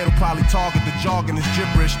 The dead will probably target the jargon is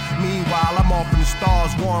gibberish. Meanwhile, I'm off in the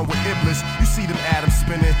stars, warring with Iblis. You see them atoms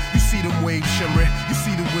spinning. You see them waves shimmering. You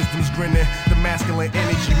see the wisdom's grinning. The masculine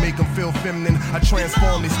energy make them feel feminine. I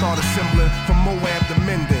transform, they start assembling from Moab to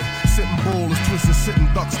Minden. Sitting bull is twisting, sitting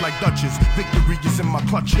ducks like Dutchess. Victory is in my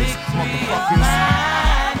clutches, motherfuckers.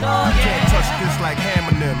 You can't touch this like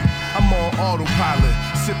Hammerman. I'm on autopilot,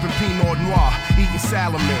 sipping Pinot Noir, eating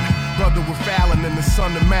salmon. Brother with Fallon and the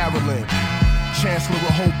son of Maryland. Chancellor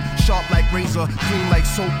of hope, sharp like razor, clean like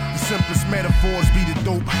soap. The simplest metaphors be the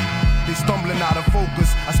dope. They stumbling out of focus.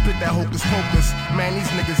 I spit that hocus pocus. Man, these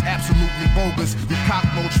niggas absolutely bogus. Your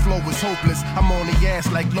cockroach flow is hopeless. I'm on the ass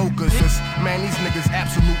like locusts. Man, these niggas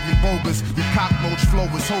absolutely bogus. Your cockroach flow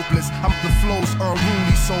is hopeless. The flow's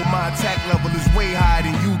unruly, so my attack level is way higher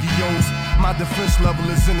than Yu-Gi-Oh's. My defense level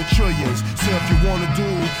is in the trillions. So if you wanna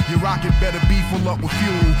duel, your rocket better be full up with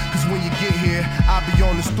fuel. Cause when you get here, I'll be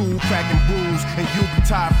on the stool cracking brews, and you'll be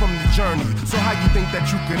tired from the journey. So how you think that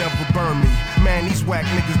you could ever burn me? Man, these whack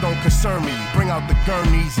niggas don't concern me. Bring out the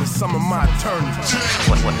gurneys and some of my attorneys.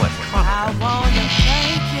 I wanna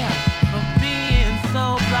thank you for being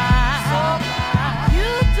so blind. You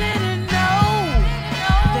didn't know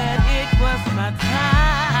that it was my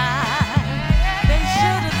time. They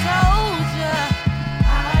should have told you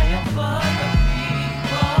I am for the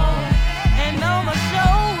people, and on my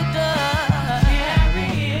shoulder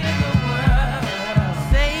carrying the world.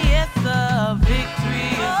 Say yes, the victory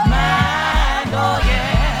is mine. Oh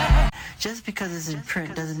yeah. Just because it's in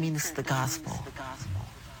print doesn't mean it's the gospel.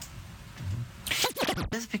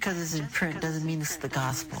 Just because it's in print doesn't mean it's the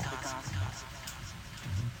gospel.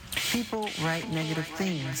 People write negative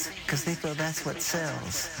things because they feel that's what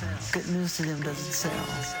sells. Good news to them doesn't sell.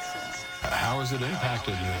 How has it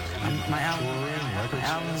impacted my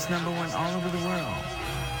album is number one all over the world.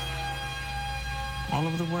 All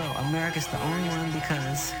over the world. America's the only one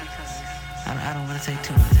because I don't want to say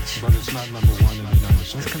too much. But it's not number one in the United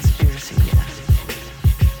States. It's conspiracy, yeah.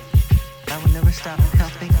 I will never stop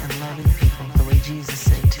helping and loving people the way Jesus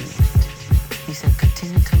said to. He said,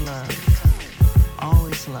 continue to love.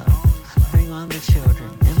 Always love. Bring on the children.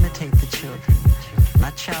 Imitate the children.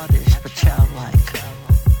 Not childish, but childlike.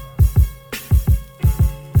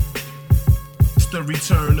 It's the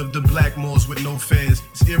return of the Blackmores with no fans.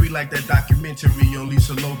 It's eerie like that documentary on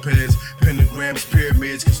Lisa Lopez. Pentagrams,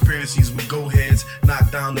 pyramids, conspiracies with go-heads. Knock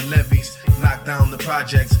down the levees, knock down the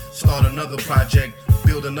projects. Start another project,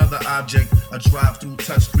 build another object. A drive-through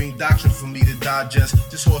touchscreen doctrine for me to digest.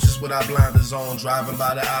 Just horses with our blinders on, driving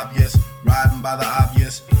by the obvious. Riding by the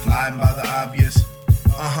obvious, flying by the obvious.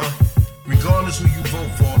 Regardless who you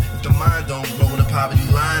vote for, if the mind don't grow and the poverty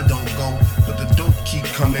line don't go, but the dope keep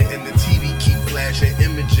coming and the TV keep flashing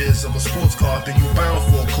images of a sports car, then you bound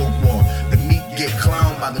for a coke war. The meat get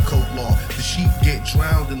clowned by the coke law, the sheep get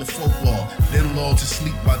drowned in the folklore, then lulled to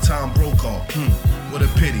sleep by Tom Brokaw. What a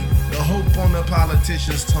pity. The hope on the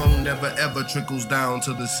politician's tongue never ever trickles down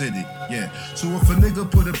to the city. Yeah. So if a nigga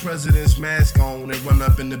put a president's mask on and run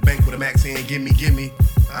up in the bank with a max saying gimme, gimme,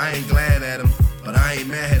 I ain't glad at him, but I ain't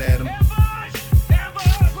mad at him.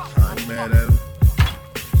 I ain't mad at him.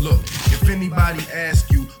 Look, if anybody asks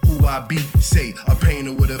you who I be, say a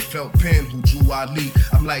painter with a felt pen who drew Ali.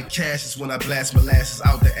 I'm like Cassius when I blast molasses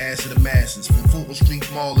out the ass of the masses. From Fulton Street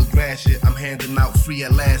Mall to Gratiot, I'm handing out free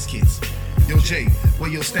at last kits. Yo, Jay, where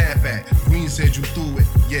your staff at? Green said you threw it.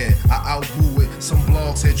 Yeah, I outgrew it. Some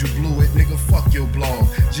blog said you blew it. Nigga, fuck your blog.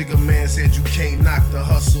 Jigga Man said you can't knock the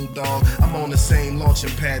hustle, dog. I'm on the same launching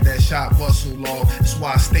pad that shot Bustle, log. That's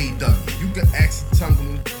why I stay dug. You can ask the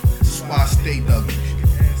tumbling. That's why I stay dug.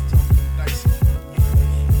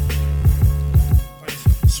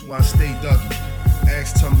 That's why I stay dug.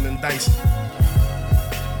 Ask tumbling dice.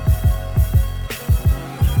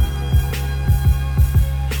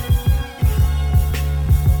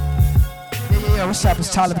 Yeah, what's up?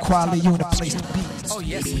 It's Talib Kweli. You in the place to be. Oh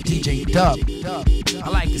yes, DJ Dub. I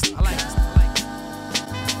like this.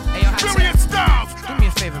 Hey, yo, Brilliant stuff! Do me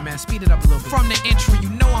a favor, man. Speed it up a little bit. From the intro, you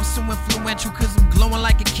know I'm so influential, cause I'm glowing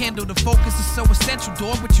like a candle. The focus is so essential,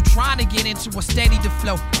 dog. What you trying to get into? A steady to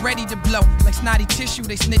flow, ready to blow. Like snotty tissue,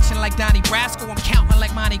 they snitching like Donnie Brasco. I'm counting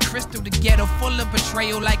like Monte Cristo. The ghetto full of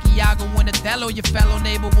betrayal, like Iago and Othello. Your fellow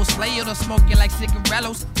neighbor will slay you, they'll smoke you like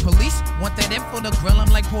cigarillos. Police want that info to grill them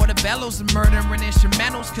like portobellos. And murdering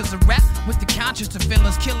instrumentals, cause I rap with the conscience to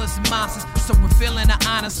villains, killers, and monsters. So we're feeling the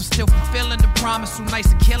honest, I'm still fulfilling the promise. So nice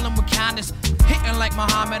to kill them with kindness. Hitting like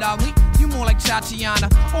Muhammad Ali, you more like Tatiana.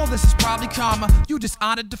 All this is probably karma, you just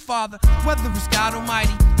honored the Father. Whether it's God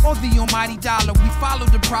Almighty or the almighty dollar, we follow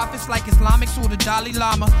the prophets like Islamics or the Dalai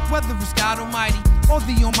Lama. Whether it's God Almighty or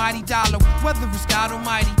the almighty dollar, whether it's God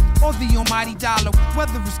Almighty or the almighty dollar,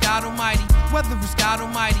 whether it's God Almighty, whether it's God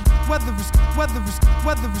Almighty, whether it's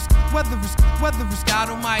God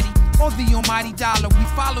Almighty or the almighty dollar, we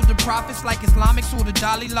follow the prophets like Islamics or the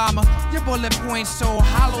Dalai Lama. Your bullet points so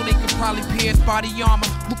hollow they could probably pierce body armor.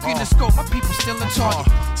 Look in the scope, my people still in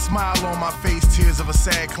target. Smile on my face, tears of a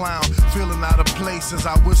sad clown. Feeling out of place as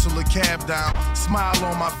I whistle a cab down. Smile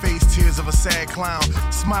on my face, tears of a sad clown.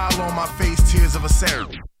 Smile on my face, tears of a sad.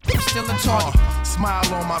 Still in target.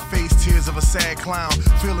 Smile on my face, tears of a sad clown.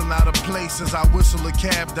 Feeling out of place as I whistle a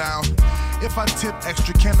cab down. If I tip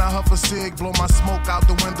extra, can I huff a cig? Blow my smoke out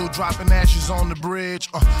the window, dropping ashes on the bridge.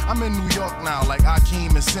 I'm in New York now, like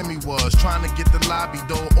Akeem and Simi was. Trying to get the lobby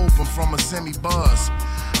door open from a semi-buzz.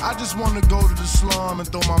 I just wanna go to the slum and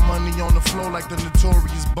throw my money on the floor like the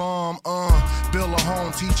notorious bum. Build a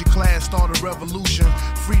home, teach a class, start a revolution.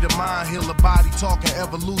 Free the mind, heal the body, talking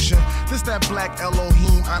evolution. This that black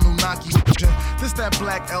Elohim Anunnaki. This that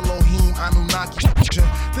black Elohim Anunnaki.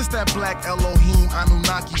 This that black Elohim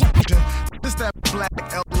Anunnaki. This that black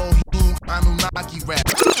Elohim Anunnaki rap.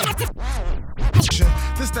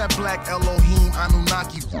 This that black Elohim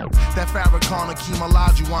Anunnaki rap. That Farrakhan, Akeem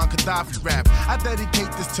Olajuwon, Gaddafi rap. I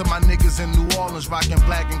dedicate this to my niggas in New Orleans, rocking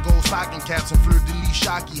black and gold stocking caps and fleur-de-lis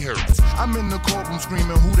shocky hurts. I'm in the courtroom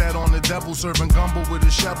screaming, who that on the devil? Serving gumbo with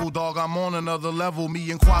a shovel, dog, I'm on another level. Me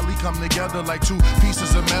and Kweli come together like two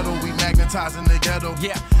pieces of metal. We magnetizing the ghetto.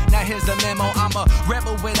 Yeah, now here's the memo. I'm a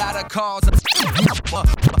rebel without a cause.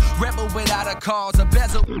 Rebel without a cause. A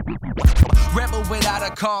bezel. Rebel without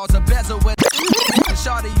a cause. A bezel with.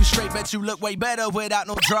 Shorty, you straight, bet you look way better without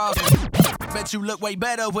no draws. Bet you look way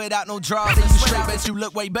better without no draws. You straight, bet you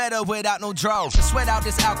look way better without no draws. Sweat out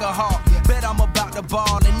this alcohol. Bet I'm about to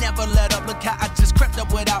ball and never let up. Look how I just crept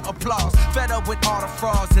up without applause. Fed up with all the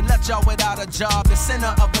frauds and left y'all without a job. The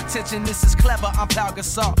center of attention, this is clever. I'm Pau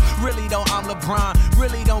Gasol. Really don't, I'm LeBron.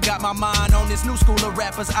 Really don't got my mind on this new school of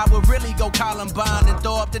rappers. I would really go Columbine and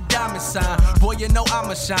throw up the diamond sign. Boy, you know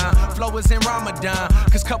I'ma shine. Flow is in Ramadan.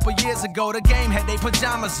 Cause couple years ago the game had they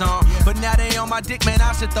pajamas on. But now they on my dick, man,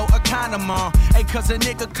 I should throw a condom on. Hey, cause a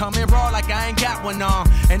nigga coming raw like I ain't got one on.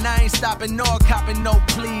 And I ain't stopping nor copping no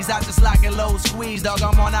please. I just like it low squeeze, dog.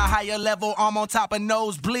 I'm on a higher level, I'm on top of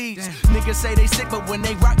nosebleeds. Niggas say they sick, but when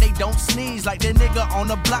they rock, they don't sneeze. Like that nigga on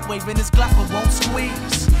the block waving his Glock, but won't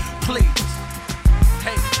squeeze. Please.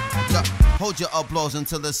 Hey. Hold your applause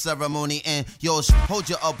until the ceremony end. Yo, hold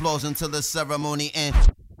your applause until the ceremony end.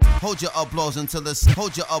 Hold your applause until the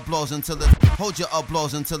hold your applause until the hold your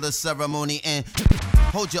applause until the ceremony end.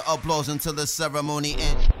 Hold your applause until the ceremony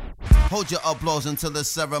end. Hold your applause until the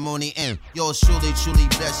ceremony end. Yours truly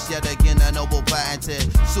blessed yet again, a noble patented.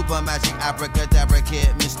 Super magic abracadabra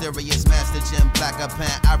kid, mysterious master gem, blacker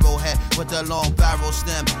pen, arrowhead with the long barrel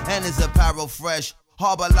stem, and his apparel fresh.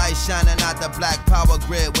 Harbor light shining out the black power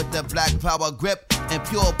grid with the black power grip. And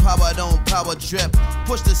pure power don't power trip.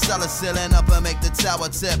 Push the cellar ceiling up and make the tower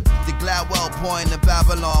tip. The Gladwell point, the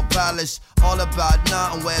Babylon Palace. All about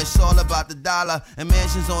nothing where it's all about the dollar. And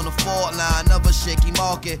mansions on the fault line of a shaky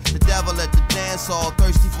market. The devil at the dance hall,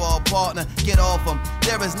 thirsty for a partner. Get off him.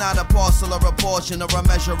 There is not a parcel or a portion or a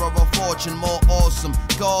measure of a fortune. More awesome,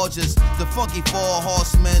 gorgeous. The funky four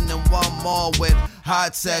horsemen and one more with high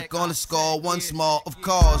tech on the score. Once more, of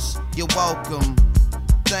course, you're welcome.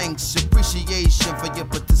 Thanks, appreciation for your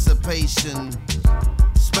participation.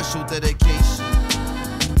 It's special dedication,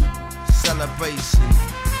 celebration.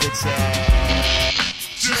 It's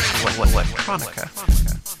Electronica.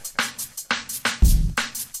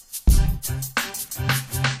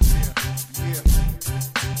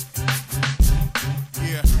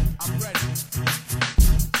 Yeah, I'm ready.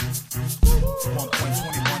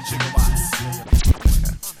 1.21 gigawatts.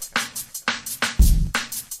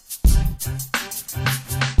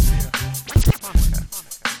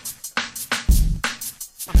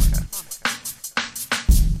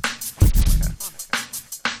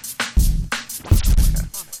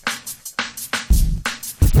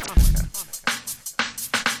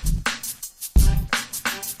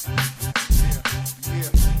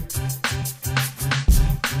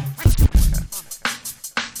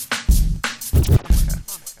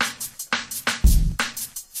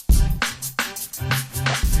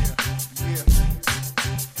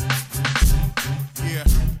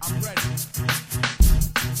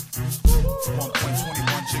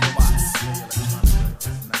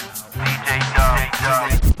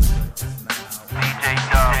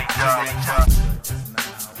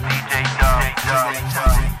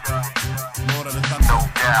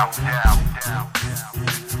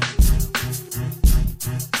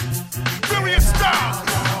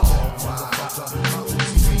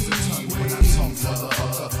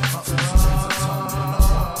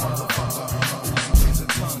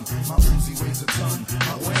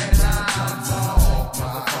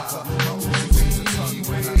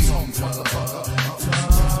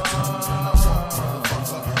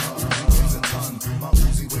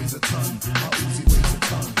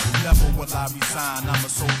 I'm a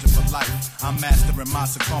soldier for life. I'm mastering my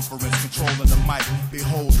circumference, controlling the mic.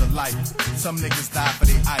 Behold the light. Some niggas die for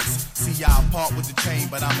their ice. See y'all part with the chain,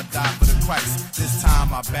 but I'ma die for the Christ. This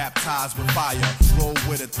time I baptize with fire. Roll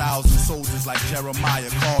with 1,000 soldiers like Jeremiah.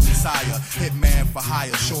 Call me sire. Hitman for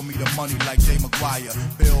hire. Show me the money like Jay Maguire.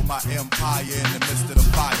 Build my empire in the midst of the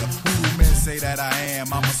fire. Who men say that I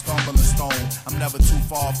am? I'm a stumbling stone. I'm never too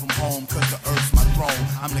far from home, cause the earth's my throne.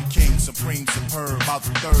 I'm the king, supreme, superb. About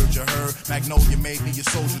the third, you heard? Magnolia made me a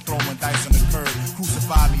soldier, throwing dice on the curb.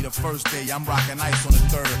 Crucify me the first day, I'm rocking ice on the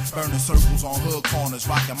third. Burning circles on hood corners,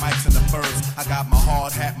 rocking mics in the birds. I got my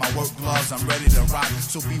hard hat, my work gloves, I'm ready to rock.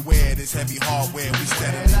 So beware this heavy hardware, we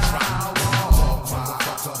steadily drop.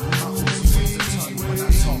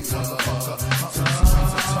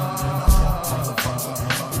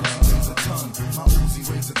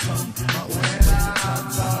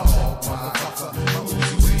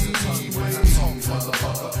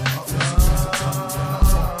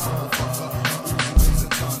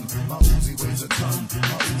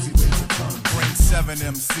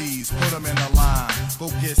 MCs, put them in a line. Go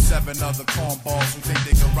get 7 other cornballs who think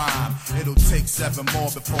they can rhyme. It'll take 7 more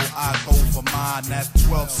before I go for mine. That's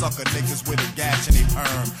 12 sucker niggas with a gash in their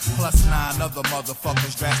perm. Plus 9 other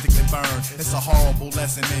motherfuckers drastically burned. It's a horrible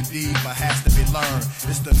lesson indeed, but has to be learned.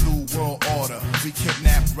 It's the new world order. We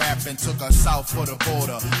kidnapped rap and took us south for the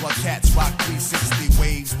border. While cats rock 360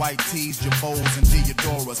 waves, white tees, Jabos and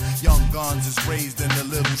Deodoras. Young Guns is raised in the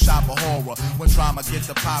little shop of horror. When drama gets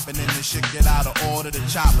to poppin' and the shit get out of order, the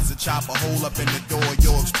choppers a chop a hole up in the door,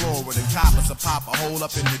 your explorer. The coppers a pop a hole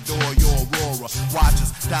up in the door, your aurora.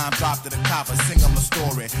 Watchers, dime drop to the coppers, sing them a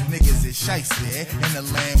story. Niggas is shiesty in the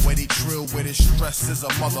land where they trill with it. Stress is a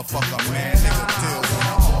motherfucker, man. Nigga deal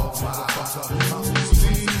with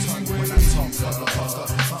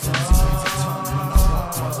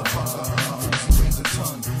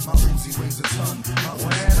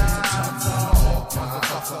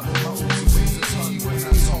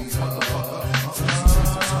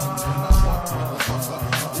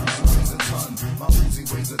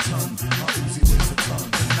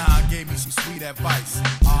advice.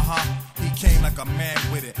 He came like a man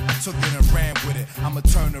with it. I took it and ran with it. I'ma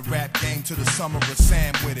turn the rap game to the summer of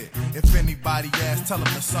Sam with it. If anybody asks, tell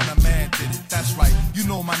them the son of man did it. That's right, you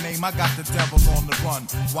know my name, I got the devil on the run.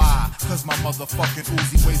 Why? Cause my motherfucking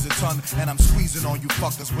Uzi weighs a ton. And I'm squeezing on you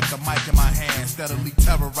fuckers with the mic in my hand, steadily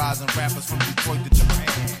terrorizing rappers from Detroit to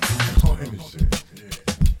Japan.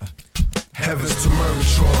 Heavens to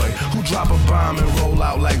Murgatroyd, who drop a bomb and roll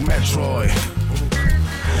out like Metroid.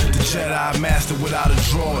 The Jedi master without a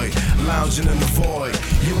droid, lounging in the void.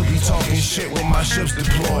 You'll be talking shit when my ships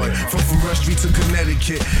deploy. From Forestry to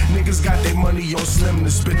Connecticut, niggas got their money on Slim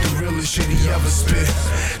to spit the realest shit he ever spit.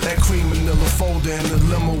 That cream vanilla folder in the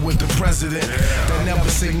limo with the president. That never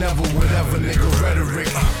say never, whatever nigga rhetoric.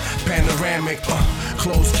 Panoramic,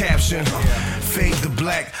 closed caption. Fade the black.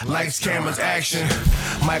 black, lights, cameras, action.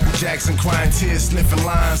 Michael Jackson crying tears, sniffing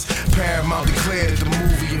lines. Paramount declared the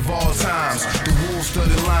movie of all times. The wolves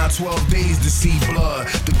stood in line 12 days to see blood.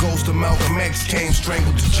 The ghost of Malcolm X came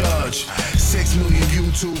strangled to judge. 6 million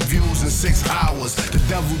YouTube views in 6 hours. The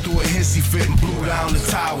devil threw a hissy fit and blew down the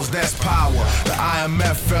towers. That's power. The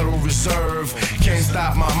IMF, Federal Reserve, can't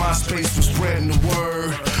stop my MySpace from spreading the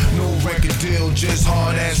word. No record deal, just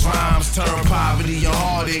hard ass rhymes. Turn poverty and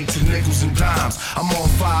heartache to nickels and dimes. I'm on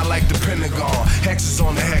fire like the Pentagon. Hexes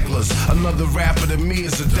on the hecklers. Another rapper to me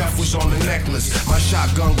is a death wish on the necklace. My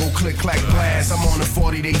shotgun go click clack blast. I'm on a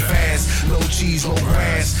 40-day fast. No cheese, no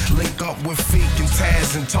grass. Link up with Feek and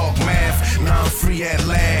Taz and talk math. Now I'm free at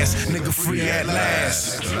last. Nigga free at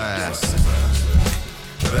last.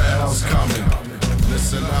 The hell's coming.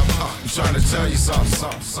 Listen up, I'm trying to tell you something.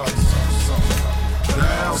 The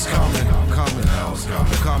hell's coming. The hell's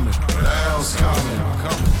coming. The hell's coming.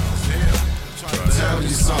 Tell you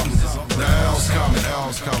something. The hell's coming. The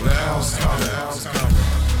hell's coming.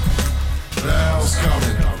 The hell's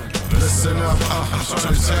coming. Listen up, I'm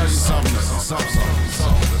trying to tell you something.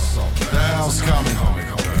 The hell's coming.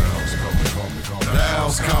 The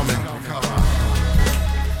hell's coming.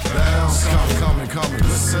 The hell's coming.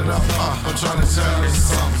 Listen up, I'm trying to tell you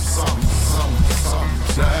something.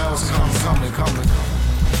 The hell's coming.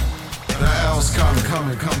 The hell's coming.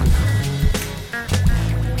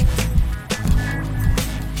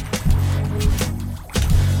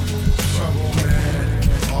 Trouble,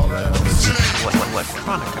 man. All that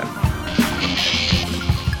Electronica.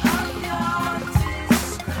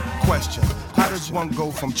 Question. How does one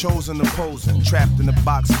go from chosen to posing? Trapped in a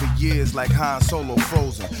box for years like Han Solo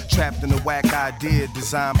frozen. Trapped in a whack idea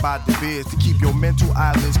designed by the Bears to keep your mental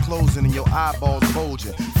eyelids closing and your eyeballs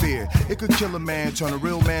bulging. Fear, it could kill a man, turn a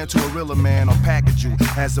real man to a realer man, or package you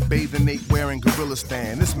as a bathing ape wearing gorilla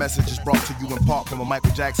stand. This message is brought to you in part from a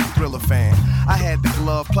Michael Jackson Thriller fan. I had the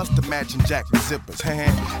glove plus the matching jacket zippers.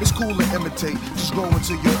 It's cool to imitate, just grow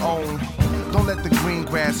into your own. Don't let the green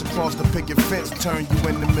grass across the picket fence turn you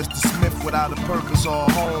into Mr. Smith without a purpose or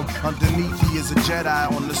a home. Underneath he is a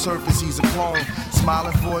Jedi, on the surface he's a clone.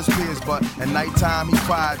 Smiling for his peers, but at nighttime he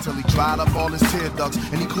cried till he dried up all his tear ducts.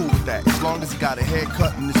 And he cool with that, as long as he got a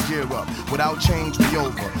haircut and his gear up. Without change we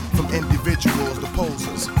over, from individuals to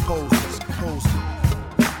posers.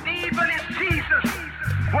 Even if Jesus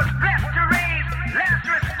was blessed to raise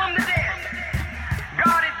Lazarus from the dead,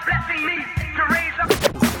 God is blessing me to raise up.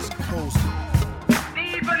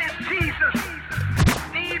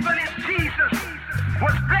 Even if Jesus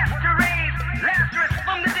was blessed to raise Lazarus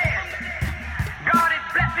from the dead, God is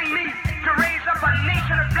blessing me to raise up a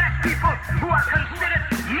nation of black people who are considered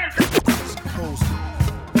mental.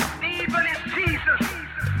 Even if Jesus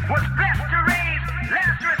was blessed to raise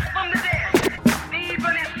Lazarus from the dead,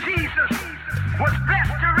 even if Jesus was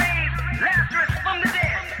blessed to raise Lazarus from the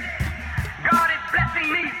dead, God is blessing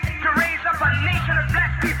me to raise up a nation of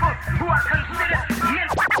black people who are considered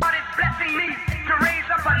mental. God is blessing me to raise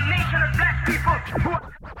up a nation of black people who are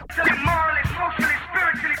mentally, morally, socially,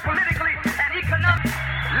 spiritually, politically, and economically.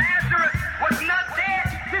 Lazarus was not dead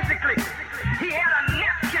physically. He had a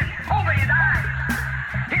napkin over his eyes.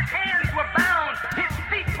 His hands were bound, his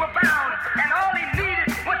feet were bound, and all he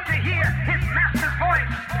needed was to hear his master's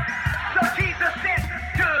voice. So Jesus said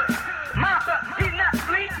to Martha, he's not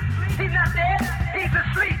asleep, he's not dead, he's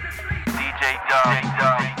asleep. DJ Dub.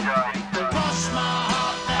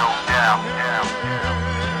 No doubt.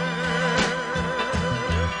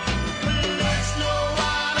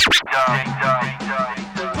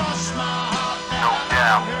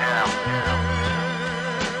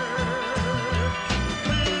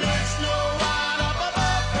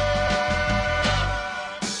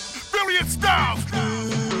 Brilliant stuff!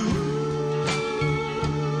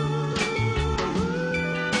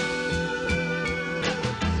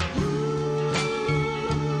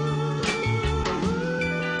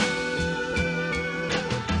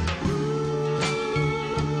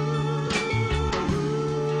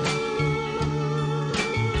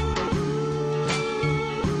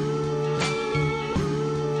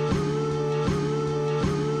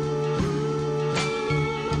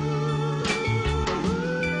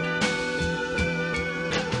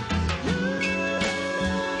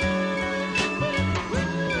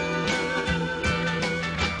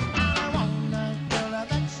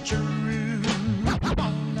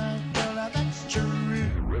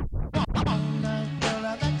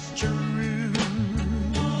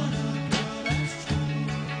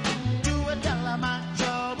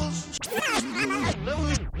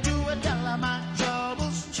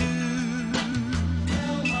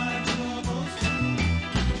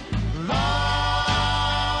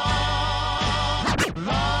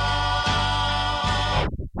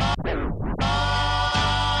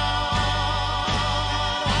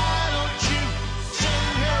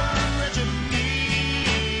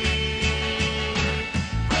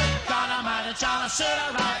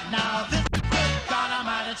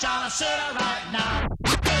 Charlie, sit right now.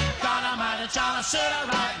 God Almighty, Charlie, sit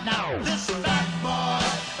right now. This fat boy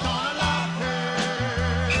gonna love her.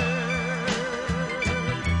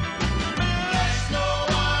 There's no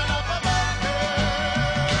one up above her.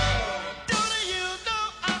 Do you know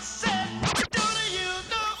I said? Do you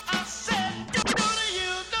know I said? Do you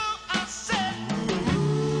know I said?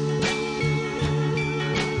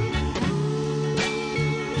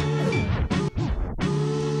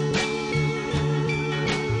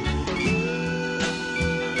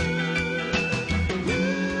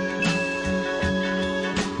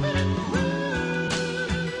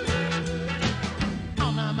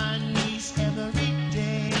 On my knees every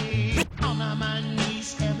day. On my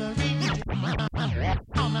knees every day.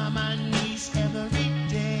 On my knees every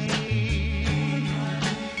day.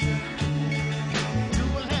 To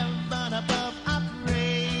heaven above I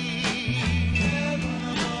pray.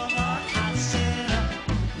 I said,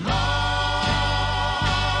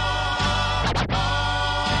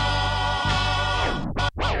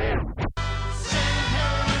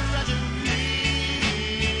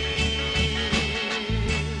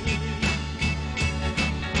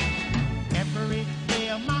 every day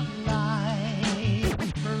of my life,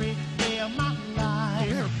 every day of my life,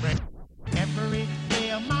 every day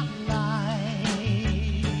of my life,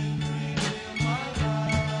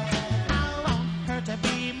 I want her to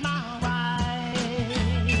be my wife.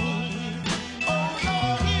 Oh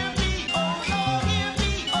Lord, hear me, oh Lord, hear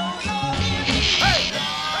me, oh Lord, hear me. Hey!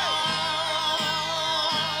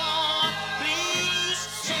 Lord, please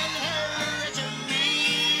send her to me.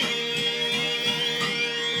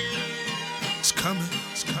 It's coming,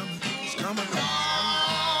 it's coming, it's coming.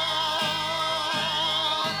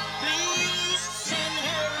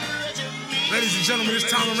 Ladies and gentlemen, this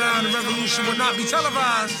time around, the revolution will not be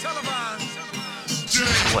televised.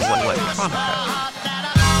 What Chronica?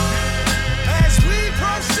 As we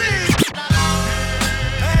proceed,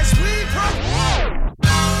 as we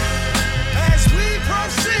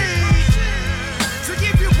proceed to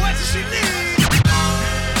give you what you need.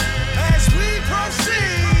 As we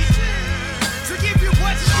proceed to give you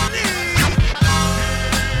what you need.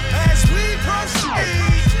 As we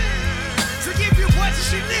proceed to give you what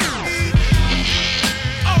you need.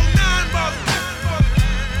 Oh, 9 motherfucker.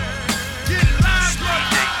 Get live,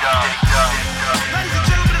 motherfucker. Ladies and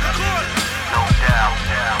gentlemen of the court. No doubt.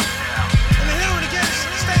 And the hero again,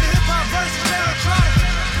 State of Hip Hop versus Electronic.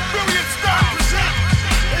 Brilliant Star present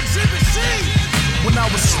Exhibit C. When I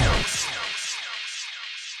was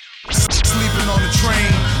sleeping on the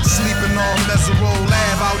train, sleeping on Mesero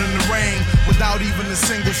Lab out in the rain, without even a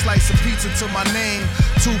single slice of pizza to my name.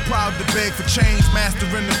 Too proud to beg for change,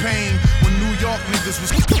 mastering the pain. When New York niggas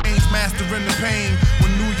was change, mastering the pain.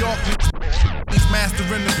 When New York niggas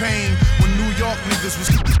mastering the pain. When New York niggas was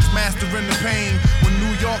mastering the pain. When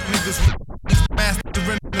New York niggas was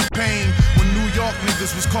mastering the pain. When New York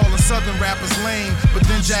niggas was calling Southern rappers lame, but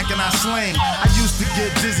then Jack and I slang. I used to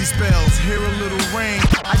get dizzy spells, hear a little rain.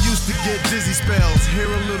 I used to get dizzy spells, hear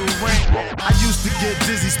a little rain. I used to get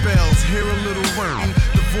dizzy spells, hear a little rain.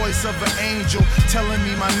 The voice of an angel telling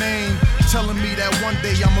me my name, telling me that one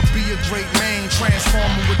day I'ma be a great man.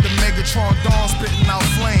 Transforming with the Megatron dawn, spitting out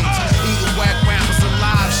flames. Eating whack rappers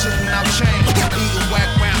alive, shitting out chains. Eating whack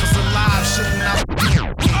rappers alive, shitting out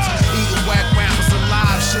eating whack rappers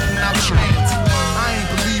alive, shitting out chains. I ain't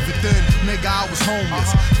believe it then, nigga, I was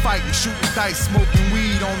homeless. Fighting, shooting dice, smoking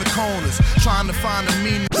weed on the corners. Trying to find a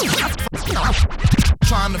meaning.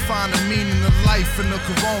 Trying to find a meaning of life in the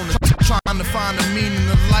corona. Trying to find a meaning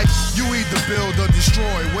of life. You either build or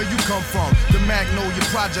destroy. Where you come from? The Magnolia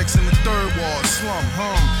Projects in the Third Ward slum.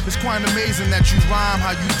 It's quite amazing that you rhyme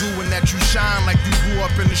how you do and that you shine like you grew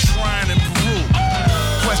up in the shrine in Peru.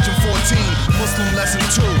 Question 14, Muslim lesson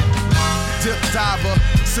 2. Dip diver,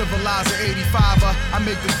 civilizer 85er. I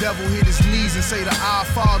make the devil hit his knees and say to our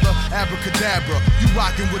Father, abracadabra. You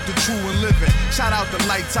rockin' with the true and living. Shout out the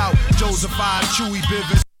Lights Out, Joseph I, Chewy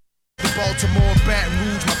Bivens. Baltimore, Baton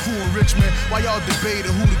Rouge, my crew in Richmond. While y'all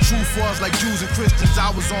debated who the truth was, like Jews and Christians,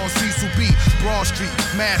 I was on Cecil B, Broad Street,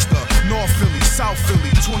 Master, North Philly, South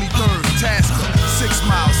Philly, 23rd, Tasker, 6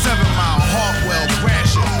 Mile, 7 Mile, Hartwell,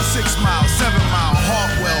 Gratiot, 6 Mile, 7 Mile,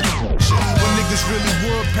 Hartwell, when niggas really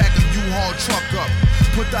would pack a U-Haul truck up.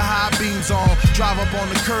 Put the high beams on, drive up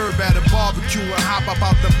on the curb at a barbecue and hop up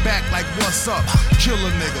out the back like what's up. Kill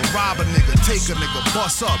a nigga, rob a nigga, take a nigga,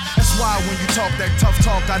 bust up. That's why when you talk that tough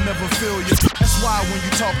talk, I never feel you. That's why when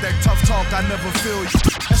you talk that tough talk, I never feel you.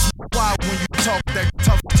 That's why when you talk that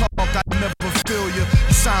tough talk, I never feel you.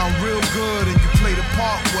 You sound real good and you play the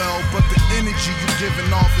part well, but the energy you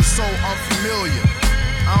giving off is so unfamiliar.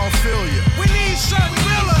 I don't feel you. We need something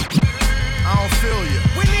realer. I don't feel you.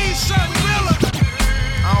 We need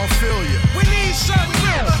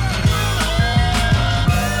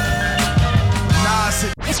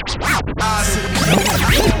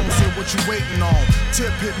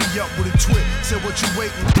what you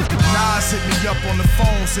waiting on? Nas hit me up on the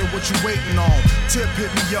phone, said what you waiting on? Tip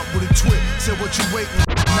hit me up with a twit, said what you waiting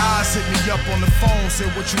on? Nas hit me up on the phone,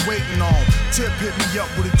 said what you waiting on? Tip hit me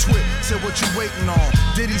up with a twit, said what you waiting on?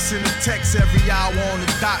 Diddy send a text every hour on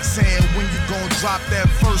the dot saying when you gon' drop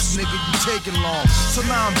that verse, nigga, you taking long. So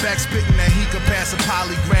now I'm back spitting that he could pass a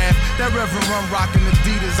polygraph. That Reverend Run rockin'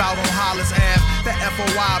 Adidas out on Hollis Ave. That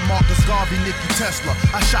FOI Marcus Garvey, Nicky Tesla.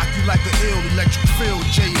 I shock you like an ill electric field,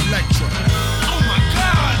 J Electra. Oh my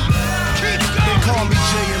God! Keep going! They call me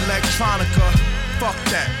J Electronica. Fuck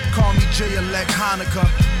that. Call me J Elect Hanukkah,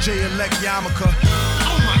 J Elect Yarmulke.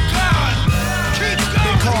 Oh my God! Keep going!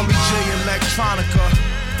 They call me J Electronica.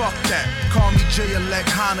 Fuck that. Call me J Elect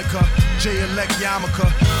Hanukkah, J Elect Yarmulke.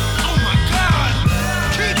 Oh my God!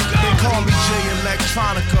 Keep going! They call me J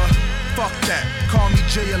Electronica. Fuck that. Call me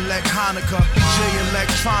J Elect Hanukkah, J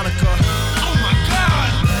Electronica. Oh my God!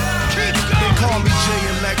 Keep going! They call me J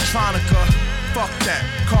Electronica. Fuck that.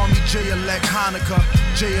 Call me J Elect Hanukkah,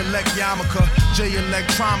 J Elect Yarmulke, J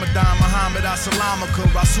Elect Ramadan, Muhammad Assalamaka,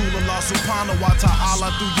 Rasulullah Subhanahu wa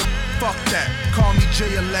Ta'ala through your. Fuck that. Call me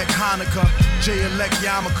J Elect Hanukkah, J Elect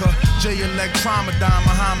Yarmulke, J Elect Ramadan,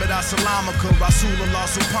 Muhammad Assalamaka, Rasulullah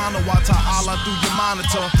Subhanahu wa Ta'ala through your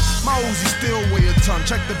monitor. My Uzi still weigh a ton,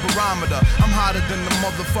 check the barometer. I'm hotter than the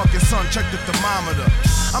motherfucking sun, check the thermometer.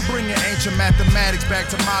 I'm bringing ancient mathematics back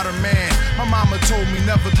to modern man. My mama told me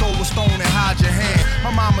never throw a stone and hide your hand. My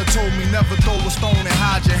mama told me never throw a stone and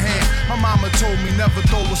hide your hand. My mama told me never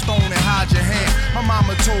throw a stone and hide your hand. My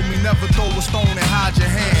mama told me never throw a stone and hide your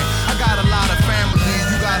hand. I got a lot of family,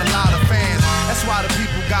 you got a lot of fans. That's why the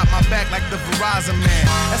people got my back like the Verizon man.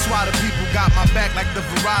 That's why the people got my back like the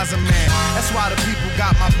Verizon man. That's why the people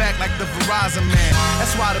got my back like the Verizon man.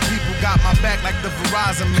 That's why the people got my back like the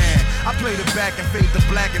Verizon man. I play the back and fade the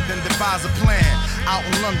black and then devise a plan. Out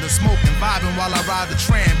in London, smoking, vibing while I ride the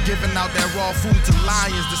tram. Giving out that raw food to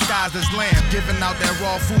lions disguised as lamb. Giving out that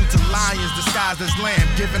raw food to lions disguised as lamb.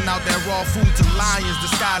 Giving out that raw food to lions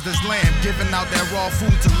disguised as lamb. Giving out that raw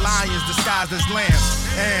food to lions disguised as lamb.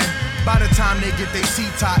 And by the time they get their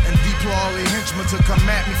seat-top and deploy all their henchmen to come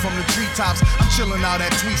at me from the treetops, I'm chilling out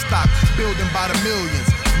at Tweet Stock, building by the millions.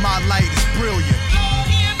 My light is brilliant.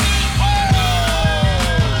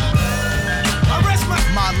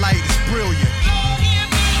 My light is brilliant.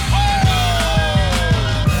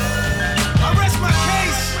 I rest my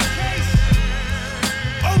case.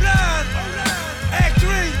 09, Act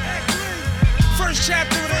 3, first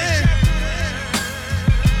chapter of the end.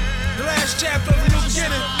 The last chapter of the new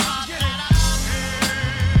beginning.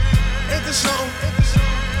 Ain't this something?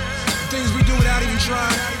 Things we do without even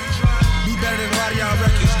trying. Be better than a lot of y'all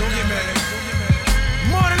records. Don't get mad.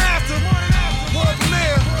 Morning after, world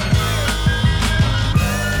premiere.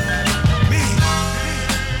 Me.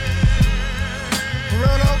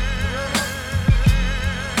 Bruno.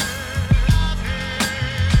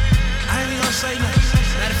 I ain't even gonna say nothing.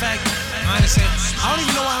 Matter of fact, I ain't saying. I don't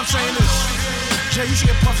even know why I'm saying this. Jay, you should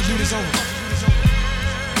get Puff to do this over.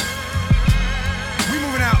 We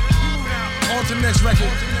moving out. On to the next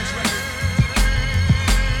record.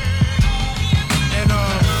 And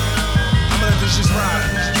I'm gonna let this just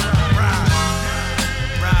ride.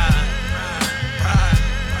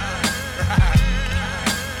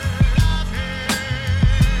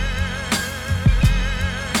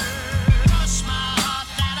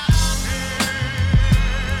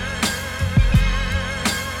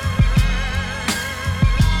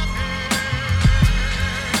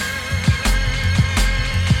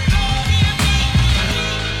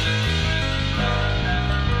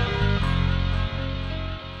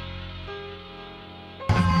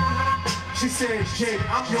 She said, Jay,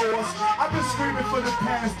 I'm yours. I've been screaming for the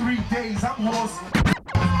past 3 days. I'm lost.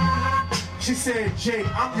 She said, Jay,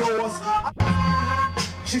 I'm yours.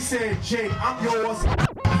 She said, Jay, I'm yours.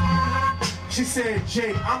 She said,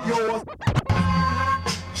 Jay, I'm yours.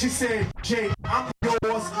 She said, Jay, I'm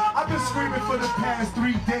yours. I've been screaming for the past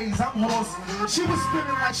 3 days. I'm lost. She was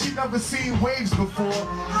spinning like she never seen waves before.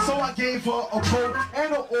 So I gave her a boat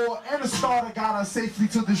and an oar and a starter, got her safely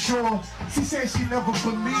to the shore. She said she never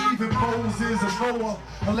believed in Moses or Noah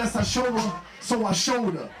unless I showed her. So I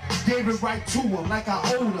showed her, gave it right to her like I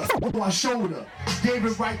owed her. So I showed her, gave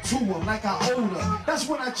it right to her like I owed her. That's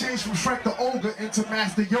when I changed from Shrek the Ogre into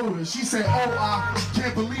Master Yoda. She said, oh, I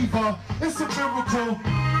can't believe her. It's a miracle.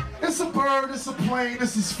 It's a bird, it's a plane,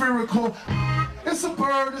 this is spherical. It's a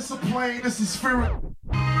bird, it's a plane, this is spherical.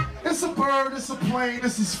 It's a bird, it's a plane,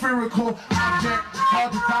 this is spherical. Object,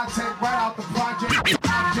 hard to dissect right out the project.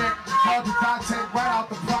 Object, hard to dissect right out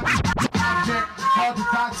the project. Object, hard to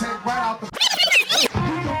dissect right out the project. You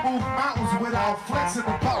can move mountains without flexing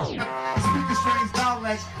the power. Speaking strange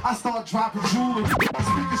dialect, I I start dropping jewelry.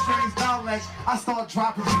 Speaking strange dialects, I start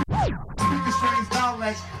dropping jewelry. Speaking strange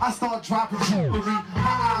dialects, I start dropping jewelry.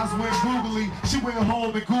 My eyes went googly, she went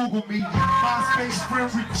home and Googled me. MySpace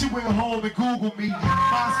friend, she went home and Googled me.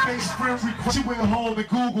 MySpace friend, she went home and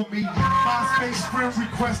Googled me. MySpace friend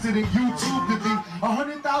requested and YouTubed me.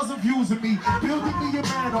 100,000 views of me, building me a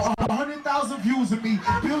man. 100,000 views of me,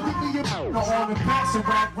 building me a man. All the backs of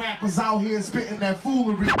rap rappers out here spitting that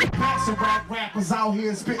foolery. Backs of rap rappers out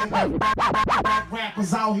here spitting that rap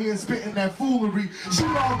rappers out here spitting that foolery. She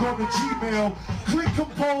logged on to Gmail, clicked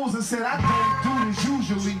compose and said I don't do this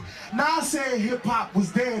usually. Now I said hip hop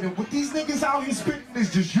was dead and what these niggas out here spitting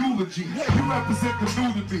is just eulogy. You represent the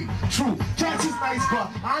nudity. True, Catch is nice, but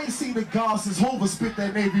I ain't seen the God since Hova spit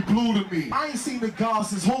that navy blue to me. I ain't seen the God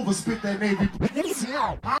since Hova spit that navy blue.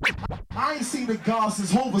 I ain't seen the God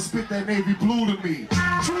since Hova spit that navy blue to me.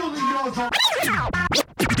 Truly yours don't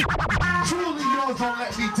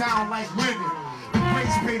let me down like women. The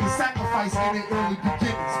grace paid the sacrifice in their early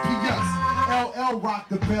beginnings. P.S. LL rocked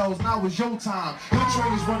the bells, now it's your time. Your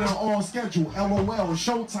train is running on schedule, LOL, it's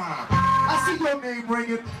showtime. I see your name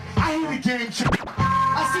ringing, I hear the game change.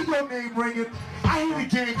 I see your name ringing, I hear the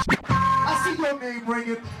game change. I see your name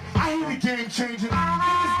ringing, I hear the game changing.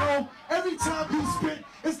 Niggas know, every time you spit,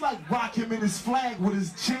 it's like Rakim in his flag with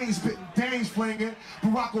his chain spitting, dames flinging.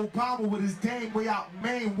 Barack Obama with his dame way out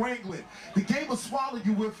Maine wrangling. The game will swallow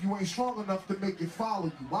you if you ain't strong enough to make it follow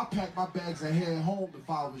you. I pack my bags and head home if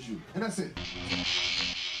I was you. And that's it.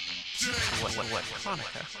 What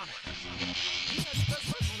Hanukkah?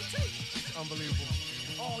 Unbelievable.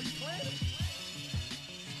 Oh, you playing?